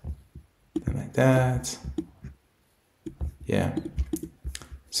that, and like that. Yeah.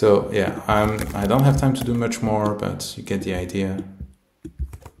 So yeah, I don't have time to do much more, but you get the idea.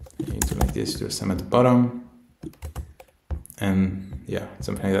 You do like this, do some at the bottom, and yeah,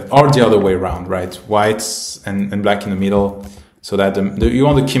 something like that, or the other way around, right? Whites and black in the middle, so that you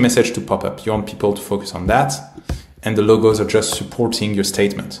want the key message to pop up. You want people to focus on that, and the logos are just supporting your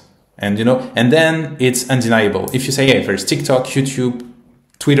statement. And you know, and then it's undeniable. If you say, hey, there's TikTok, YouTube,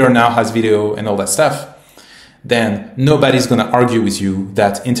 Twitter now has video and all that stuff, then nobody's going to argue with you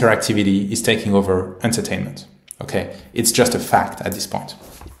that interactivity is taking over entertainment. Okay, it's just a fact at this point.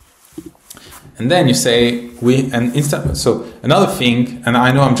 And then you say so another thing, and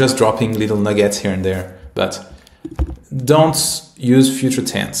I know I'm just dropping little nuggets here and there, but don't use future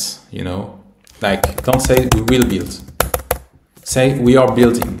tense, you know, like don't say we will build. Say we are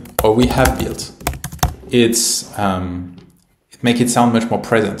building or we have built. It make it sound much more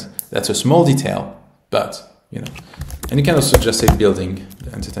present. That's a small detail, but you know. And you can also just say building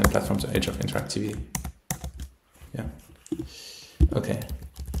the entertainment platform to age of interactivity. Yeah. Okay.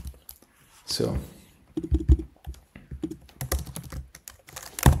 So.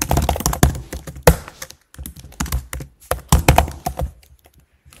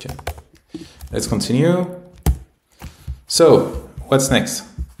 Okay. Let's continue. So, what's next?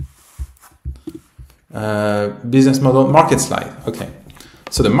 Business model, market slide. Okay.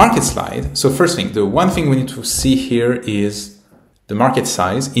 So the market slide. So first thing, the one thing we need to see here is the market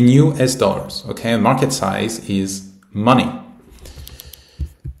size in US dollars. Okay. And market size is money.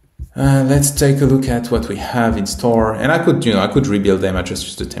 Let's take a look at what we have in store. And I could rebuild them. I just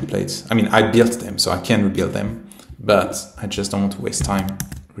use the templates. I mean, I built them, so I can rebuild them, but I just don't want to waste time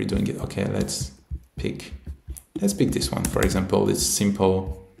redoing it. Okay. Let's pick this one. For example, it's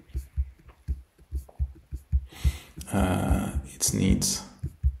simple. Its needs.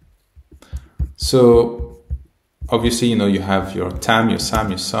 So obviously, you know, you have your TAM, your SAM,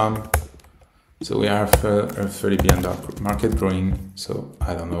 your SUM. So we have a $30 billion market growing. So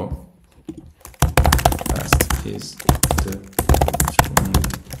I don't know. Fast is the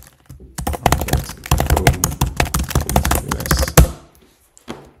market growing in the US.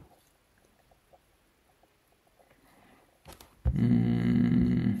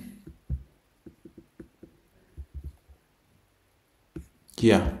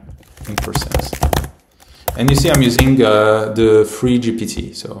 Yeah, in percent. And you see I'm using the free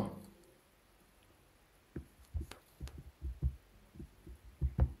GPT, so.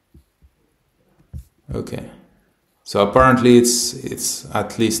 Okay. So apparently it's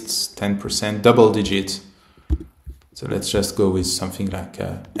at least 10%, double digit. So let's just go with something like,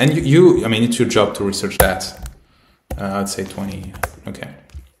 and I mean, it's your job to research that. I'd say 20, okay.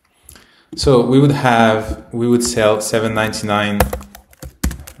 So we would sell $7.99.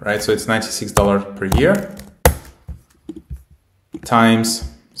 Right, so it's $96 per year times,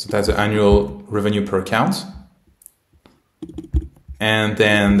 so that's the annual revenue per account. And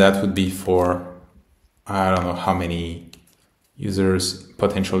then that would be for, I don't know how many users,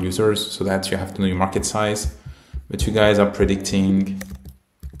 potential users, so that you have to know your market size. But you guys are predicting,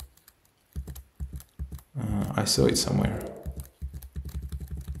 I saw it somewhere.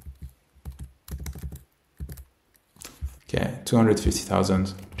 Okay,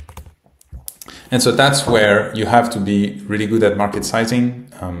 250,000. And so that's where you have to be really good at market sizing,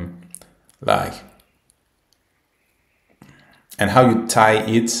 and how you tie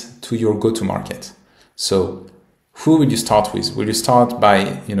it to your go-to-market. So who will you start with? Will you start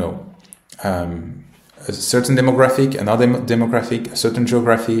by, you know, a certain demographic, another demographic, a certain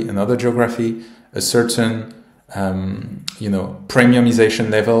geography, another geography, a certain, you know, premiumization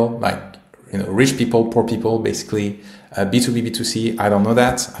level, like, you know, rich people, poor people, basically, B2B, B2C. I don't know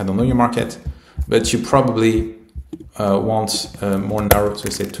that. I don't know your market. But you probably want more narrow, so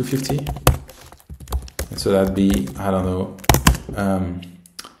say 250. And so that'd be, I don't know,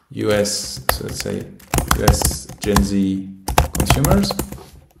 US, so let's say US Gen Z consumers.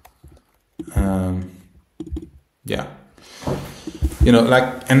 Yeah. You know,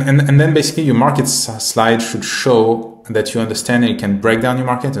 like, and then basically your market slide should show that you understand and you can break down your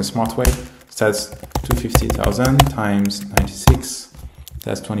market in a smart way. So that's 250,000 times 96.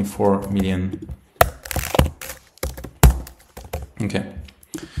 That's 24 million. Okay.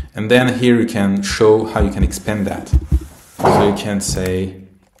 And then here you can show how you can expand that. So you can say,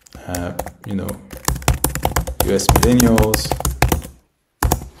 you know, US millennials,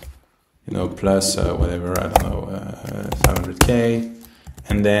 you know, plus whatever, I don't know, 500K.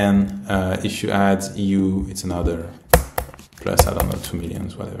 And then if you add EU, it's another plus, I don't know, 2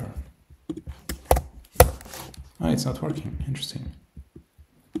 million, whatever. Oh, it's not working. Interesting.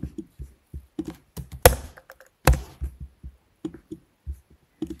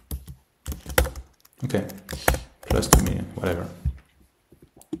 Okay, plus 2 million, whatever.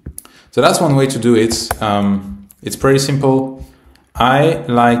 So that's one way to do it. It's pretty simple. I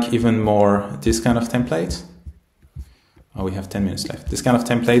like even more this kind of template. Oh, we have 10 minutes left. This kind of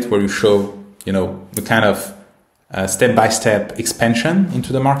template where you show, you know, the kind of step-by-step expansion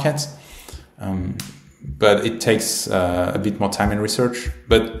into the market. But it takes a bit more time and research.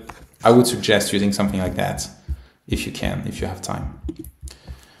 But I would suggest using something like that if you can, if you have time.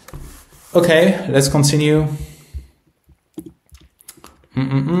 Okay, let's continue.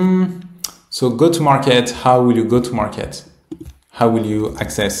 So go to market. How will you go to market? How will you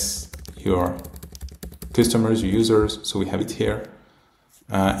access your customers, your users. So we have it here.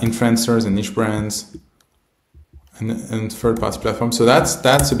 Influencers and niche brands, and third-party platforms. So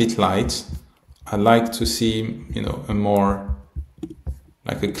that's a bit light. I'd like to see, you know, a more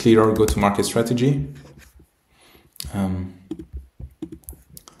like a clearer go-to-market strategy.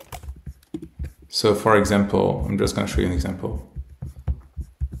 So for example, I'm just going to show you an example.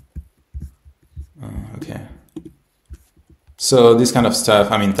 Okay. So this kind of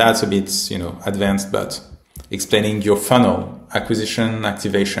stuff, I mean, that's a bit, you know, advanced, but explaining your funnel, acquisition,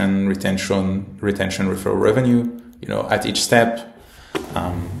 activation, retention, referral revenue, you know, at each step,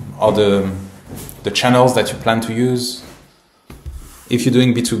 all the channels that you plan to use. If you're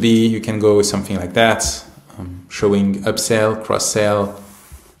doing B2B, you can go with something like that, showing upsell, cross-sell,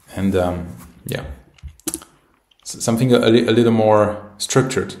 and yeah, something a little more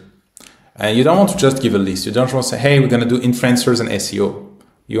structured. And you don't want to just give a list. You don't want to say, hey, we're going to do influencers and SEO.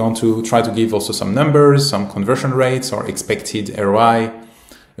 You want to try to give also some numbers, some conversion rates or expected ROI.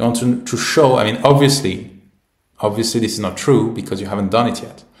 You want to show, I mean, obviously this is not true because you haven't done it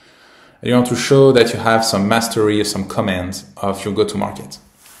yet. And you want to show that you have some mastery or some command of your go-to-market.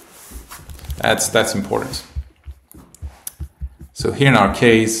 That's important. So here in our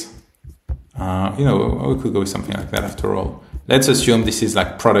case, you know, we could go with something like that after all. Let's assume this is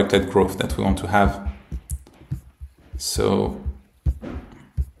like product-led growth that we want to have. So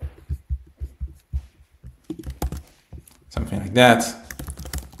something like that.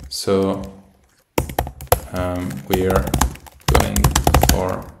 So we are going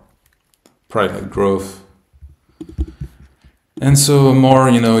for product-led growth. And so more,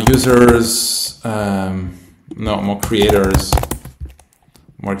 you know, users, more creators,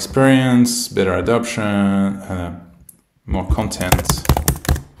 more experience, better adoption, more content,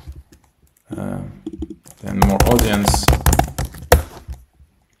 then more audience,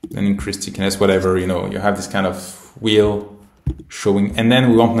 then increased stickiness, whatever, you know, you have this kind of wheel showing, and then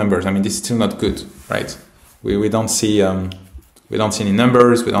we want numbers. I mean, this is still not good, right? We don't see any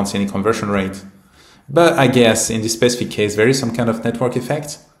numbers, we don't see any conversion rate. But I guess in this specific case, there is some kind of network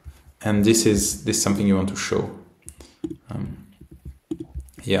effect, and this is something you want to show.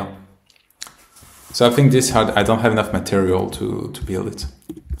 Yeah. So I think I don't have enough material to build it.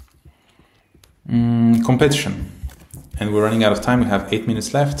 Competition. And we're running out of time. We have 8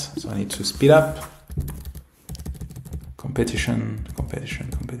 minutes left, so I need to speed up. Competition.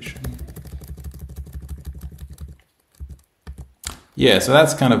 Yeah, so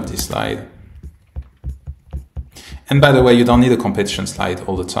that's kind of this slide. And by the way, you don't need a competition slide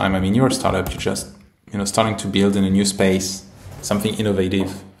all the time. I mean, you're a startup, you're just, you know, starting to build in a new space, something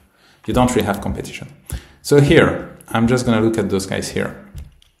innovative. You don't really have competition. So here, I'm just going to look at those guys here.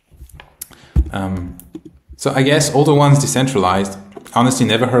 So I guess all the ones decentralized, honestly,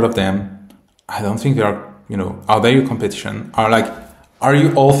 never heard of them. I don't think they are, you know, are they your competition? Are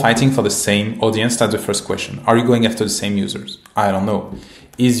you all fighting for the same audience? That's the first question. Are you going after the same users? I don't know.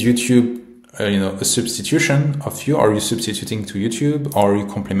 Is YouTube, you know, a substitution of you? Are you substituting to YouTube? Or are you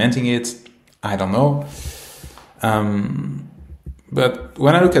complementing it? I don't know. But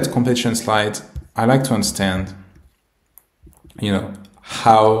when I look at competition slides, I like to understand, you know,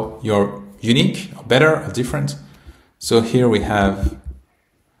 how you're unique or better or different. So here we have,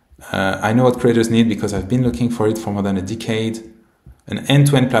 I know what creators need because I've been looking for it for more than a decade. An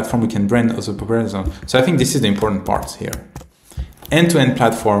end-to-end platform we can brand as a operators on. So I think this is the important part here. End-to-end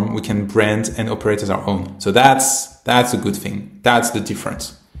platform we can brand and operate as our own. So that's a good thing. That's the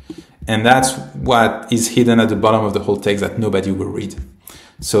difference. And that's what is hidden at the bottom of the whole text that nobody will read.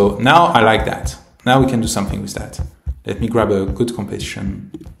 So now I like that. Now we can do something with that. Let me grab a good competition.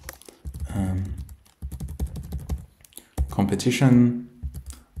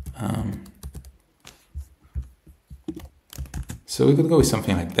 So we could go with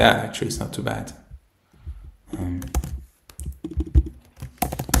something like that. Actually, it's not too bad. We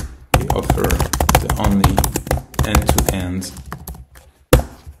offer the only end-to-end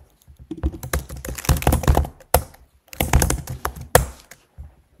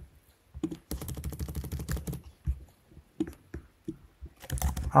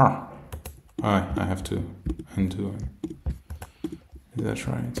I have to undo. Is that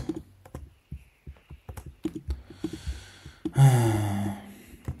right?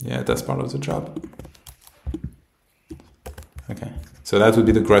 Yeah, that's part of the job. Okay, so that would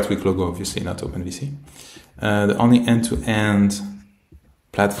be the Gratwick logo, obviously, not OpenVC. The only end-to-end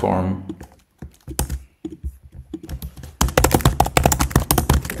platform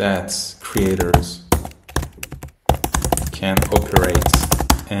that creators can operate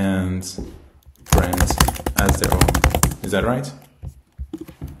and brand as their own. Is that right?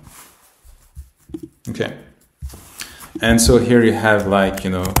 Okay. And so here you have like, you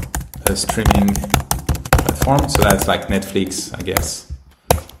know, a streaming platform. So that's like Netflix, I guess.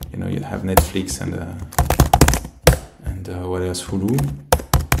 You know, you have Netflix and what else? Hulu.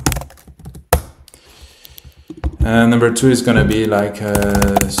 Number 2 is going to be like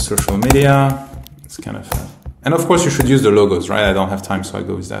social media. It's kind of, and of course you should use the logos, right? I don't have time, so I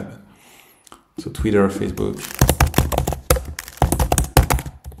go with that. So Twitter, Facebook.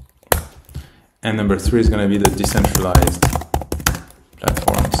 And number 3 is going to be the decentralized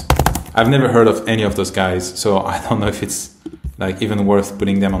platforms. I've never heard of any of those guys, so I don't know if it's like even worth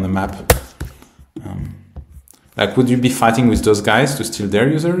putting them on the map. Like, would you be fighting with those guys to steal their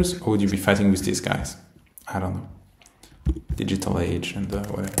users, or would you be fighting with these guys? I don't know. Digital age and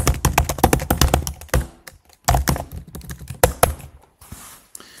whatever.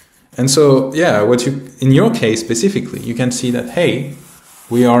 And so, yeah, what you, in your case specifically, you can see that, hey,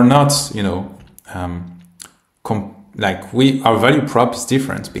 we are not, you know, our value prop is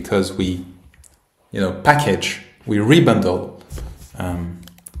different because we, you know, package, we rebundle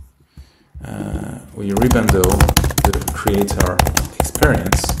the creator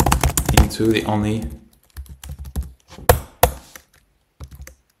experience into the only.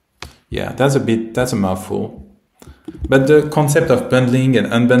 Yeah, that's a mouthful. But the concept of bundling and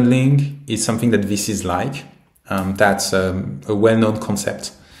unbundling is something that VCs like. That's a well-known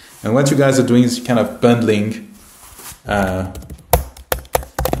concept. And what you guys are doing is kind of bundling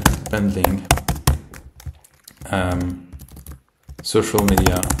social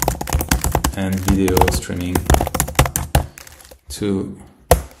media and video streaming to,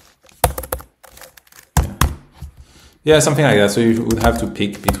 yeah, something like that. So you would have to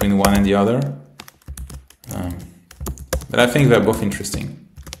pick between one and the other. But I think they're both interesting.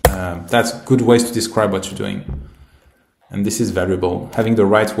 That's good ways to describe what you're doing. And this is valuable. Having the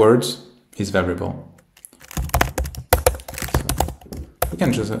right words is valuable. So we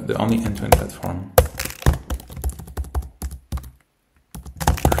can choose the only end-to-end platform.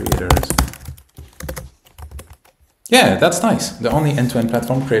 Creators. Yeah, that's nice. The only end-to-end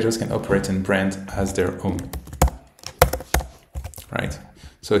platform creators can operate and brand as their own. Right.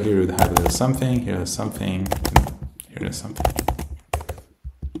 So here you have a little something, here's something, here's something.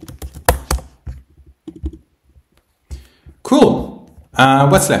 Cool.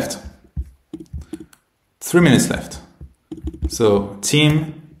 What's left? 3 minutes left. So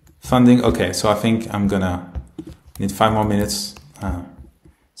team, funding. Okay, so I think I'm gonna need 5 more minutes.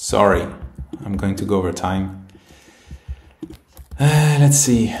 Sorry, I'm going to go over time. Let's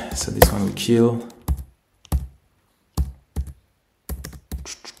see. So this one we kill.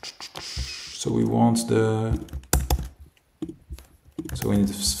 So we want the. So we need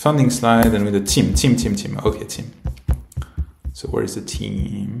the funding slide and with the team. Okay, team. So where is the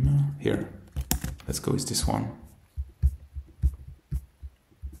team? Here. Let's go with this one.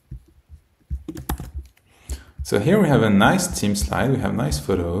 So here we have a nice team slide. We have nice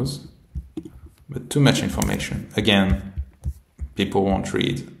photos, but too much information. Again, people won't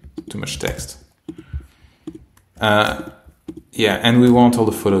read too much text. Yeah, and we want all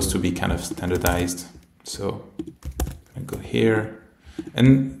the photos to be kind of standardized. So I go here.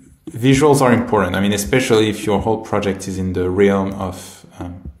 And visuals are important. I mean, especially if your whole project is in the realm of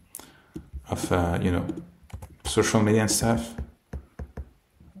you know, social media and stuff.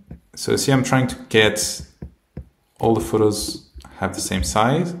 So see, I'm trying to get all the photos have the same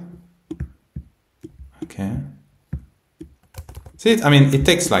size. Okay. See, I mean, it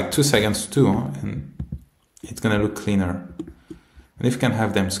takes like 2 seconds to do, and it's gonna look cleaner. And if you can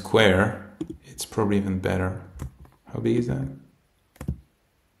have them square, it's probably even better. How big is that?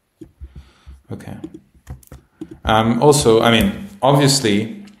 Okay. Also, I mean,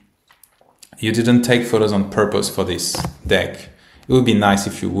 obviously, you didn't take photos on purpose for this deck. It would be nice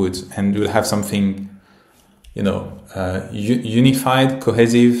if you would, and you would have something, you know, unified,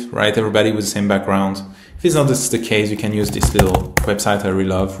 cohesive, right? Everybody with the same background. If it's not the case, you can use this little website I really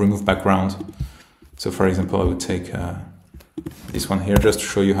love, remove background. So for example, I would take this one here just to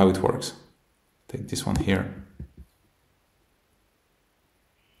show you how it works. Take this one here.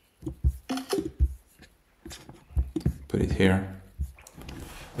 Put it here.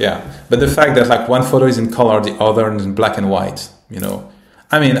 Yeah, but the fact that like one photo is in color, the other is in black and white, you know.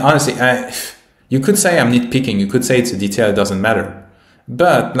 I mean, honestly, you could say I'm nitpicking. You could say it's a detail, it doesn't matter.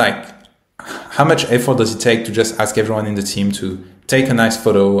 But like, how much effort does it take to just ask everyone in the team to take a nice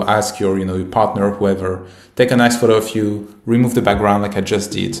photo, ask your, you know, your partner, whoever, take a nice photo of you, remove the background like I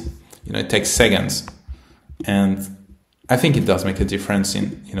just did. You know, it takes seconds. And I think it does make a difference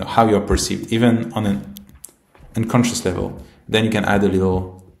in, you know, how you're perceived, even on an unconscious level. Then you can add a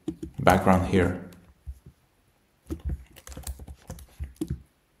little background here.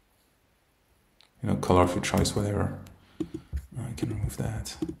 you know, color of your choice, whatever. I can remove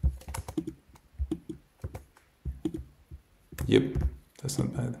that. Yep, that's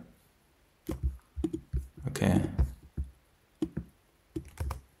not bad. Okay.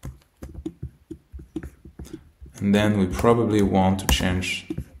 And then we probably want to change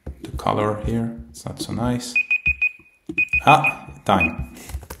the color here. It's not so nice. Ah, time.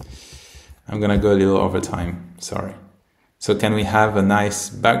 I'm gonna go a little over time, sorry. So can we have a nice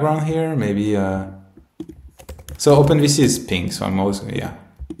background here? Maybe, so OpenVC is pink, so I'm always, yeah.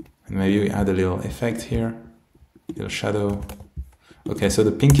 And maybe we add a little effect here, little shadow. Okay, so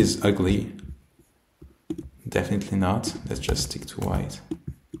the pink is ugly. Definitely not. Let's just stick to white.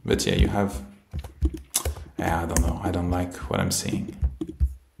 But yeah, you have, yeah, I don't know. I don't like what I'm seeing.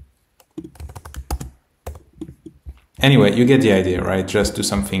 Anyway, you get the idea, right? Just do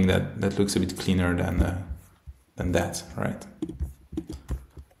something that looks a bit cleaner than that, right?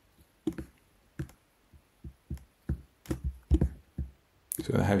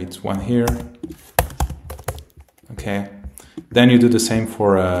 So I have it one here. Okay. Then you do the same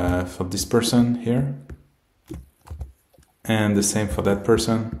for this person here. And the same for that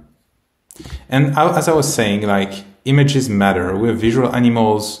person. And as I was saying, like, images matter. We're visual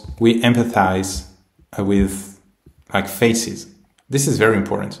animals. We empathize with, like, faces. This is very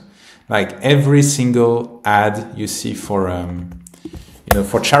important. Like, every single ad you see for, you know,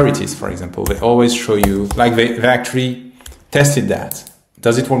 for charities, for example, they always show you, like, they actually tested that.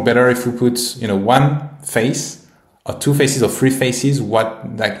 Does it work better if we put, you know, one face or two faces or three faces?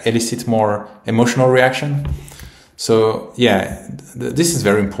 What, like, elicit more emotional reaction? So yeah, this is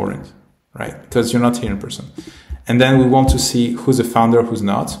very important, right? Because you're not here in person. And then we want to see who's a founder, who's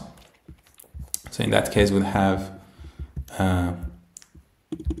not. So in that case, we'll have,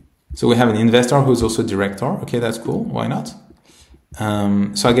 so we have an investor who's also a director. Okay, that's cool. Why not?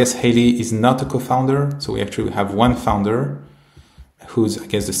 So I guess Haley is not a co-founder. So we actually have one founder who's, I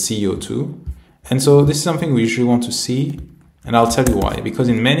guess, the CEO too. And so this is something we usually want to see. And I'll tell you why. Because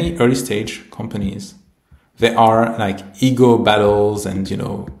in many early stage companies, there are like ego battles and, you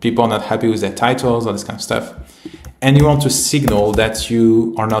know, people are not happy with their titles, all this kind of stuff. And you want to signal that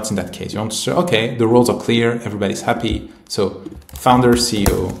you are not in that case. You want to say, okay, the roles are clear, everybody's happy. So founder,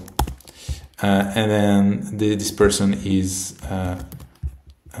 CEO, and then this person is,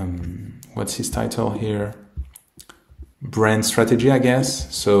 what's his title here? Brand strategy, I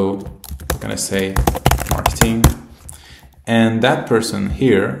guess. So I'm gonna say marketing. And that person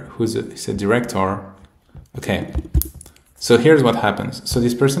here, who's a director. Okay, so here's what happens. So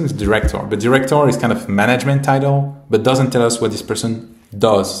this person is director, but director is kind of management title, but doesn't tell us what this person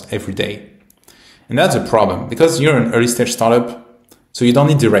does every day. And that's a problem because you're an early stage startup, so you don't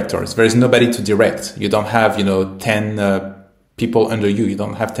need directors. There is nobody to direct. You don't have, you know, 10 people under you. You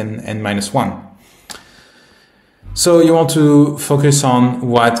don't have 10 n-1. So you want to focus on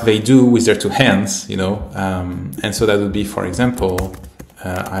what they do with their two hands, you know, and so that would be, for example,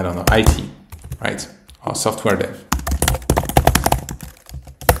 I don't know, IT, right? Or software dev.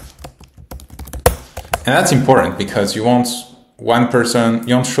 And that's important because you want one person,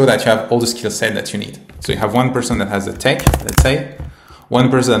 you want to show that you have all the skill set that you need. So you have one person that has the tech, let's say, one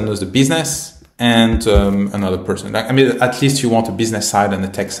person that knows the business, and another person. I mean, at least you want a business side and a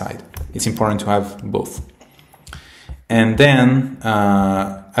tech side. It's important to have both. And then,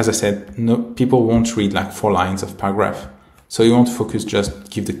 as I said, no, people won't read like 4 lines of paragraph. So you want to focus,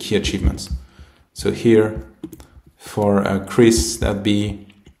 just give the key achievements. So here, for Chris, that'd be,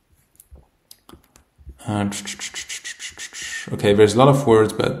 okay, there's a lot of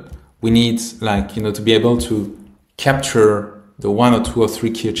words, but we need, like, you know, to be able to capture the 1 or 2 or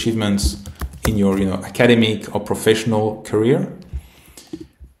 3 key achievements in your, you know, academic or professional career.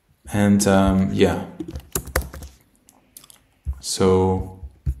 And yeah. So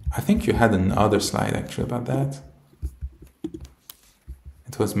I think you had another slide actually about that.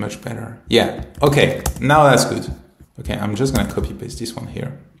 It was much better. Yeah, okay, now that's good. Okay, I'm just gonna copy paste this one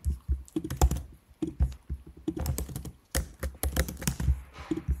here.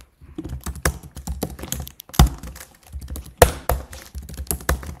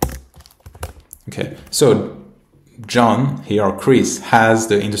 Okay, so John here, or Chris, has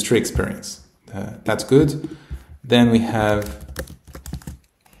the industry experience. That's good. Then we have,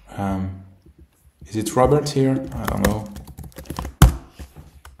 is it Robert here? I don't know.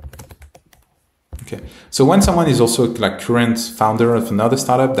 Okay, so when someone is also like current founder of another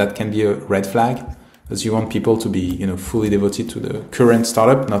startup, that can be a red flag, as you want people to be, you know, fully devoted to the current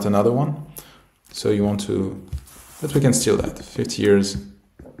startup, not another one. So you want to, but we can steal that, 50 years.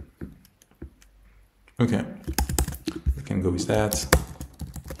 Okay, we can go with that.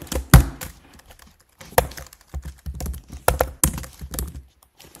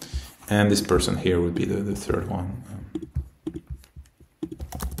 And this person here would be the third one.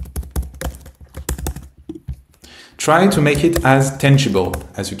 Try to make it as tangible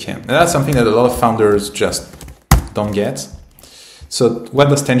as you can. And that's something that a lot of founders just don't get. So what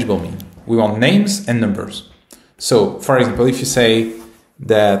does tangible mean? We want names and numbers. So for example, if you say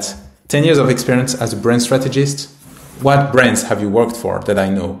that 10 years of experience as a brand strategist, what brands have you worked for that I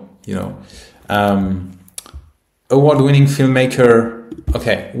know? You know, award-winning filmmaker.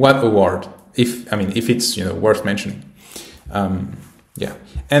 Okay, what award? If it's, you know, worth mentioning. Yeah.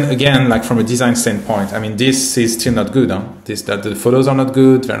 And again, like from a design standpoint, I mean, this is still not good. Huh? That the photos are not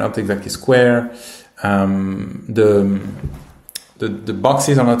good. They're not exactly square. The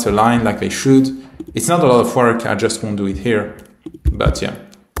boxes are not aligned like they should. It's not a lot of work. I just won't do it here. But yeah.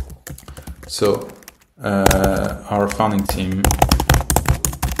 So our founding team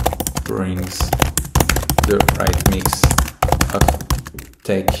brings the right mix of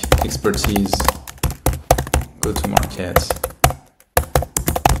tech expertise, go-to-market,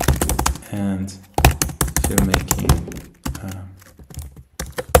 and filmmaking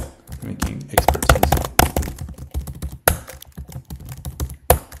making expertise.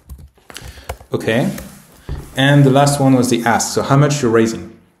 Okay, and the last one was the ask. So how much you're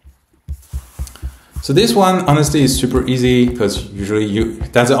raising? So this one honestly is super easy because usually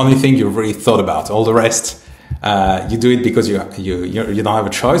that's the only thing you've really thought about. All the rest you do it because you don't have a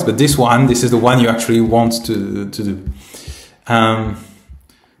choice. But this is the one you actually want to do.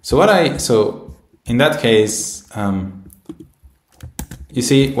 So in that case, you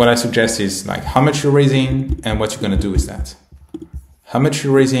see, what I suggest is like how much you're raising and what you're going to do with that. How much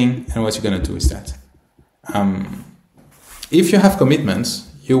you're raising and what you're going to do with that. If you have commitments,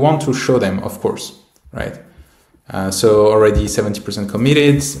 you want to show them, of course, right? So already 70%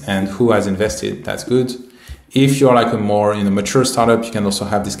 committed, and who has invested, that's good. If you're like a more mature startup, you can also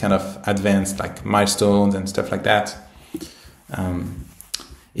have this kind of advanced like milestones and stuff like that.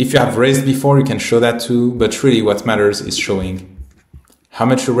 If you have raised before, you can show that too, but really what matters is showing how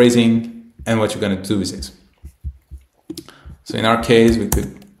much you're raising and what you're going to do with it. So in our case, we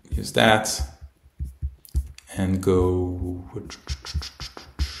could use that and go,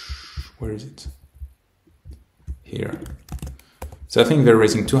 where is it? Here. So I think they're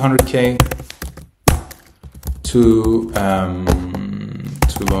raising 200K to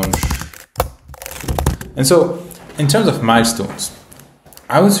launch. And so in terms of milestones,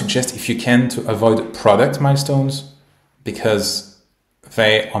 I would suggest, if you can, to avoid product milestones because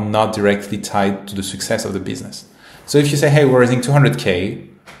they are not directly tied to the success of the business. So if you say, hey, we're raising 200K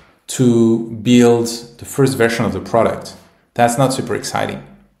to build the first version of the product, that's not super exciting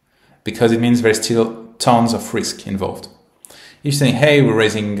because it means there's still tons of risk involved. If you're saying, hey, we're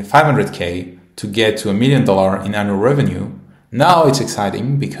raising 500K to get to $1 million in annual revenue, now it's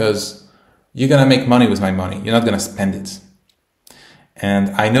exciting because you're going to make money with my money. You're not going to spend it.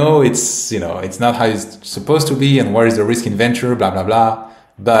 And I know it's not how it's supposed to be, and where is the risk in venture, blah, blah, blah.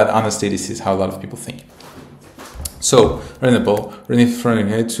 But honestly, this is how a lot of people think. So, for example, we're going to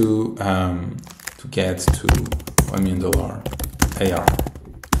get to $1 million AR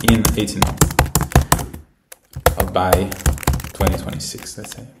in 18 months. Or by 2026,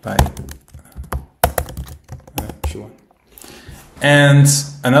 let's say, by Q1. And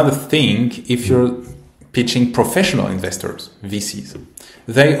another thing, if you're pitching professional investors, VCs,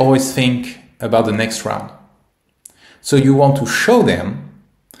 they always think about the next round. So you want to show them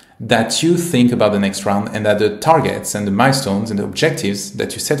that you think about the next round and that the targets and the milestones and the objectives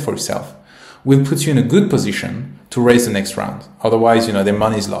that you set for yourself will put you in a good position to raise the next round. Otherwise, their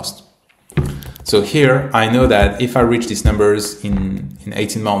money is lost. So here, I know that if I reach these numbers in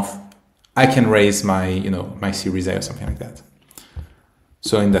 18 months, I can raise my, my Series A or something like that.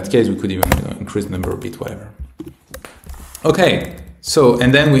 So in that case, we could even increase the number a bit, whatever. Okay, so,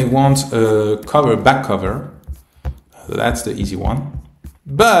 and then we want a cover, back cover. That's the easy one.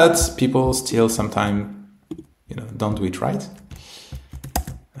 But people still sometimes, don't do it right.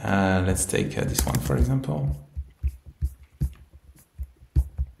 Let's take this one, for example.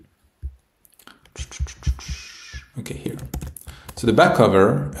 Okay, here. So the back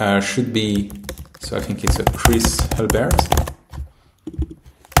cover should be, so I think it's a Chris Helbert.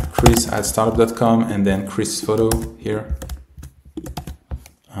 Chris at startup.com and then Chris photo here.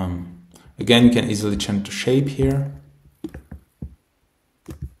 Again, you can easily change the shape here.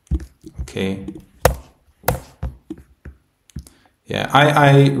 Okay. Yeah,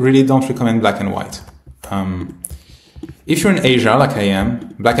 I really don't recommend black and white. If you're in Asia, like I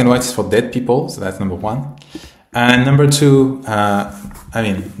am, black and white is for dead people, so that's number one. And number two,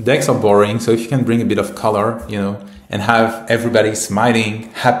 decks are boring, so if you can bring a bit of color, and have everybody smiling,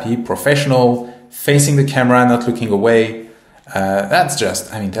 happy, professional, facing the camera, not looking away. That's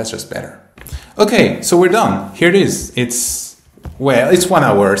just better. Okay, so we're done. Here it is. It's 1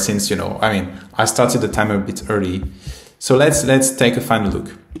 hour since, I started the timer a bit early. So let's take a final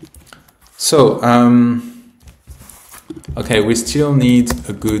look. So, okay, we still need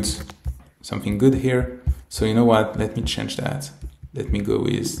something good here. So you know what? Let me change that. Let me go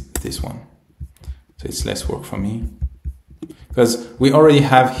with this one. So it's less work for me. Because we already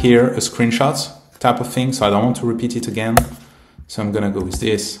have here a screenshot type of thing, so I don't want to repeat it again. So I'm gonna go with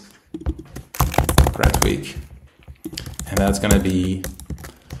this. Graphic. And that's gonna be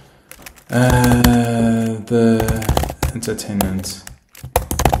the entertainment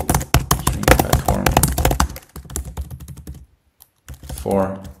platform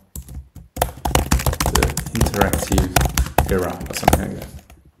for the interactive era or something like that.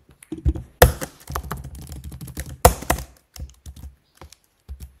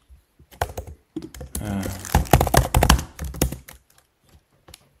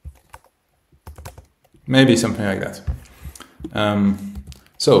 Maybe something like that.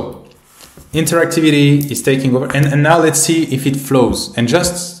 So interactivity is taking over, and now let's see if it flows. And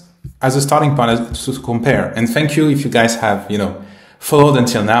just as a starting point to compare, and thank you if you guys have followed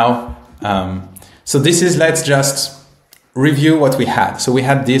until now. So this is, let's just review what we had. So we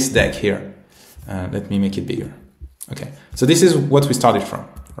had this deck here. Let me make it bigger. Okay, so this is what we started from,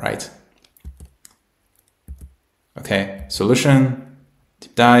 right? Okay, solution,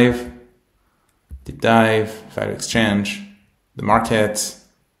 deep dive, value exchange, the market,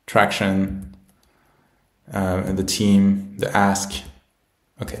 traction, and the team, the ask.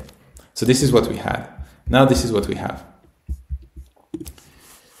 Okay, so this is what we had. Now this is what we have.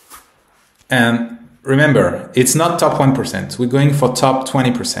 And remember, it's not top 1%. We're going for top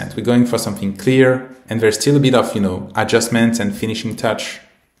 20%. We're going for something clear, and there's still a bit of, adjustments and finishing touch.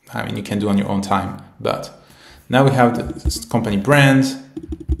 You can do on your own time, but now we have the company brand,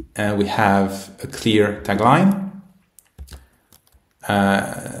 and we have a clear tagline.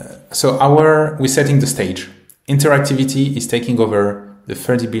 So we're setting the stage. Interactivity is taking over the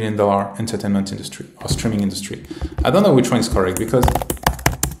 $30 billion entertainment industry or streaming industry. I don't know which one is correct, because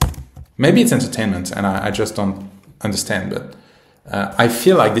maybe it's entertainment and I just don't understand, but I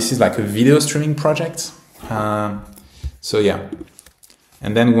feel like this is like a video streaming project. So yeah.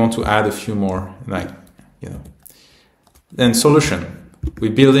 And then we want to add a few more, Then solution.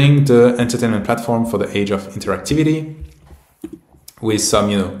 We're building the entertainment platform for the age of interactivity with some,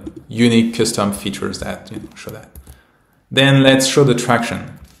 unique custom features that show that. Then let's show the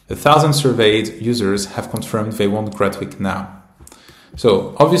traction. 1,000 surveyed users have confirmed they want Gratwick now.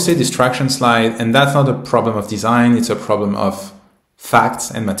 So obviously this traction slide, and that's not a problem of design, it's a problem of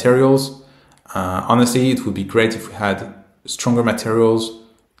facts and materials. Honestly, it would be great if we had stronger materials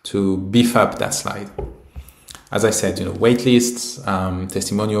to beef up that slide. As I said, wait lists,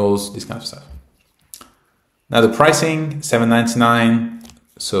 testimonials, this kind of stuff. Now the pricing, $7.99.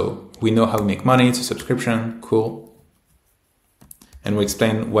 So we know how we make money. It's a subscription, cool. And we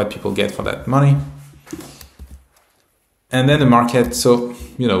explain what people get for that money. And then the market. So,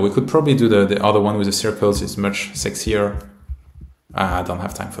 we could probably do the other one with the circles. It's much sexier. I don't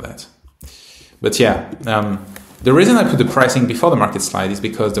have time for that. But yeah, the reason I put the pricing before the market slide is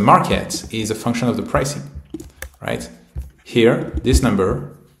because the market is a function of the pricing. Right? Here, this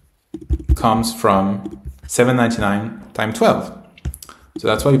number comes from $7.99 times 12. So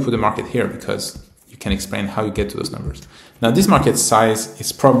that's why you put the market here, because you can explain how you get to those numbers. Now, this market size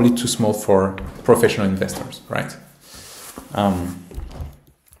is probably too small for professional investors, right?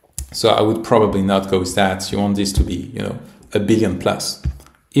 So I would probably not go with that. You want this to be, $1 billion plus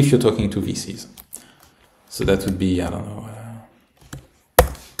if you're talking to VCs. So that would be,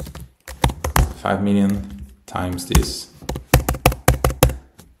 5 million. Times this,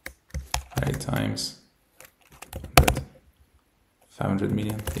 right, times 500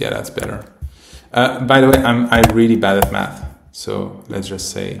 million. Yeah, that's better. By the way, I'm really bad at math. So let's just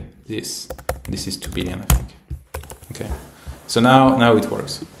say this is 2 billion, I think. Okay. So now it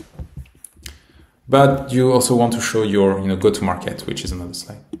works. But you also want to show your, go-to-market, which is another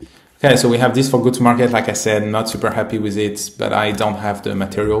slide. Okay, so we have this for go-to-market. Like I said, not super happy with it, but I don't have the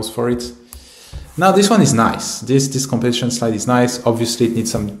materials for it. Now this one is nice. This composition slide is nice. Obviously it needs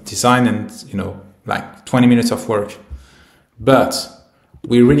some design and, like 20 minutes of work. But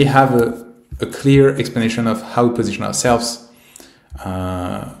we really have a clear explanation of how we position ourselves,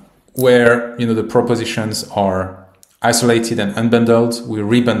 where, the propositions are isolated and unbundled. We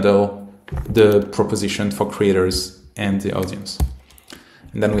rebundle the proposition for creators and the audience.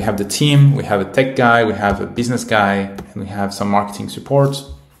 And then we have the team, we have a tech guy, we have a business guy, and we have some marketing support.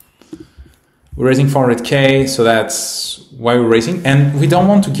 We're raising 400K, so that's why we're raising. And we don't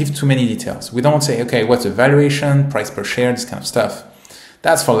want to give too many details. We don't want to say, okay, what's the valuation, price per share, this kind of stuff.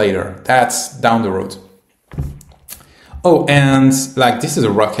 That's for later. That's down the road. Oh, and like this is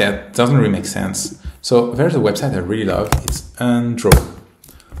a rocket, doesn't really make sense. So there's a website I really love. It's Undraw.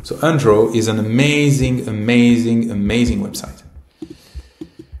 So Undraw is an amazing, amazing, amazing website.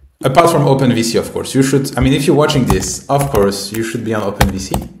 Apart from OpenVC, of course, you should, I mean, if you're watching this, of course, you should be on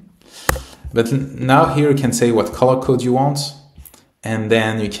OpenVC. But now here you can say what color code you want, and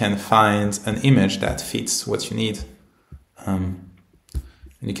then you can find an image that fits what you need. And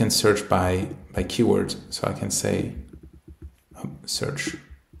you can search by keyword. So I can say, search.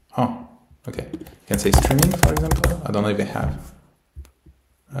 Oh, okay. You can say streaming, for example. I don't know if they have.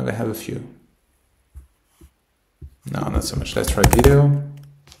 They have a few. No, not so much. Let's try video.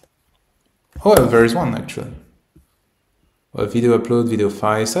 Oh, well, there is one actually. Well, video upload, video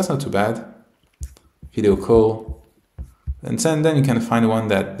files, that's not too bad. Video call. And then you can find one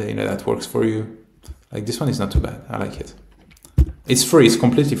that that works for you. Like this one is not too bad. I like it. It's free, it's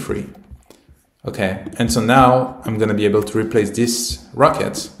completely free. Okay, and so now I'm gonna be able to replace this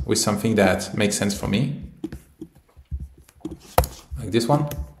rocket with something that makes sense for me. Like this one.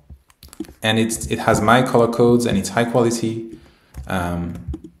 And it has my color codes and it's high quality.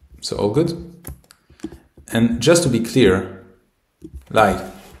 So all good. And just to be clear, like,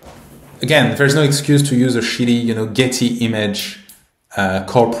 again, there's no excuse to use a shitty, Getty image,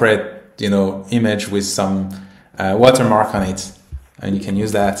 corporate, image with some watermark on it. And you can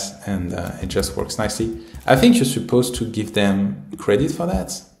use that and it just works nicely. I think you're supposed to give them credit for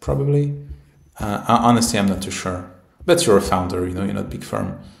that, probably. Honestly, I'm not too sure. But you're a founder, you're not a big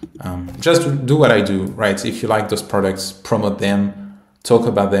firm. Just do what I do, right? If you like those products, promote them, talk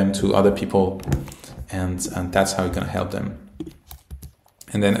about them to other people, and that's how you're gonna help them.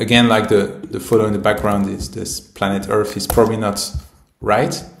 And then again, like the photo in the background is this planet Earth is probably not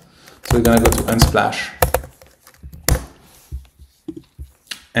right. So we're gonna go to Unsplash.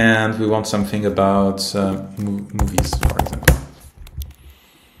 And we want something about movies, for example.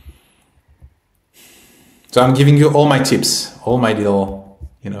 So I'm giving you all my tips, all my little,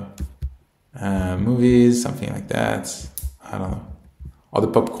 movies, something like that. I don't know. Or the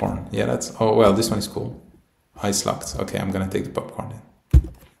popcorn. Yeah, oh, well, this one is cool. Oh, it's locked. Okay, I'm gonna take the popcorn then.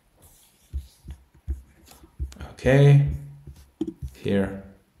 Okay. Here.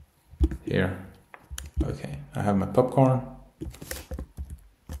 Okay, I have my popcorn.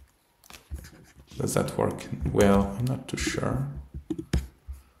 Does that work? Well, I'm not too sure.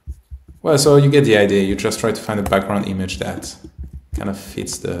 Well, so you get the idea. You just try to find a background image that kind of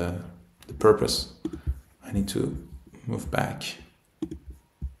fits the purpose. I need to move back.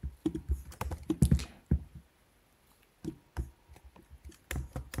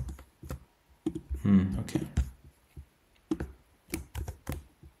 Okay.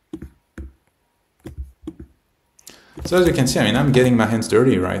 So as you can see, I'm getting my hands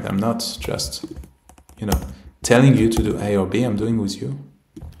dirty, right? I'm not just, telling you to do A or B. I'm doing with you.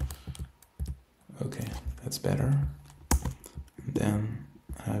 Okay, that's better. And then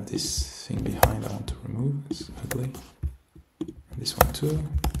I have this thing behind I want to remove. It's ugly. And this one too.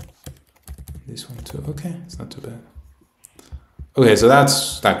 This one too. Okay, it's not too bad. Okay, so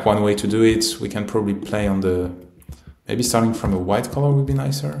that's like one way to do it. We can probably play on maybe starting from a white color would be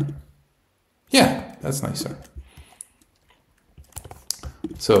nicer. Yeah, that's nicer.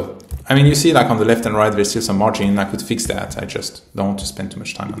 So, you see like on the left and right, there's still some margin. I could fix that. I just don't want to spend too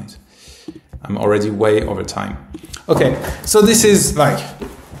much time on it. I'm already way over time. Okay, so this is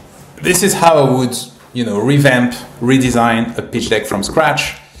how I would, revamp, redesign a pitch deck from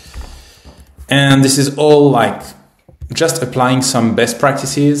scratch. And this is all like just applying some best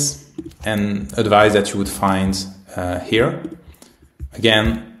practices and advice that you would find here.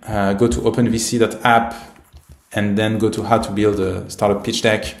 Again, go to openvc.app and then go to how to build a startup pitch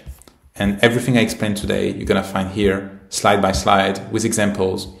deck. And everything I explained today, you're gonna find here, slide by slide, with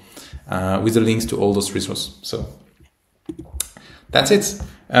examples, with the links to all those resources. So that's it.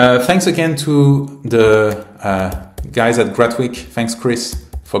 Thanks again to the guys at Gratwick. Thanks, Chris,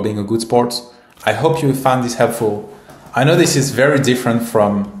 for being a good sport. I hope you found this helpful. I know this is very different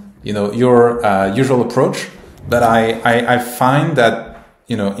from your usual approach, but I find that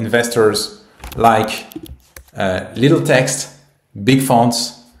investors like little text, big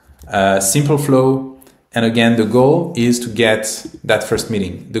fonts, simple flow, and again the goal is to get that first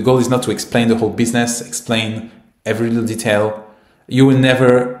meeting. The goal is not to explain the whole business, explain every little detail. You will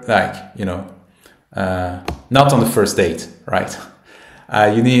never not on the first date, right?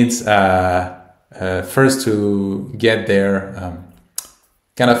 You need first to get their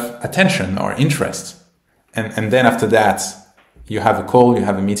kind of attention or interest. And then after that, you have a call, you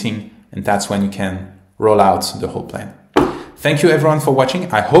have a meeting, and that's when you can roll out the whole plan. Thank you everyone for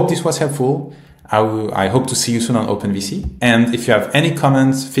watching. I hope this was helpful. I hope to see you soon on OpenVC. And if you have any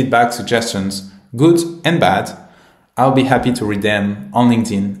comments, feedback, suggestions, good and bad, I'll be happy to read them on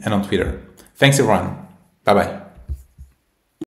LinkedIn and on Twitter. Thanks everyone. Bye bye.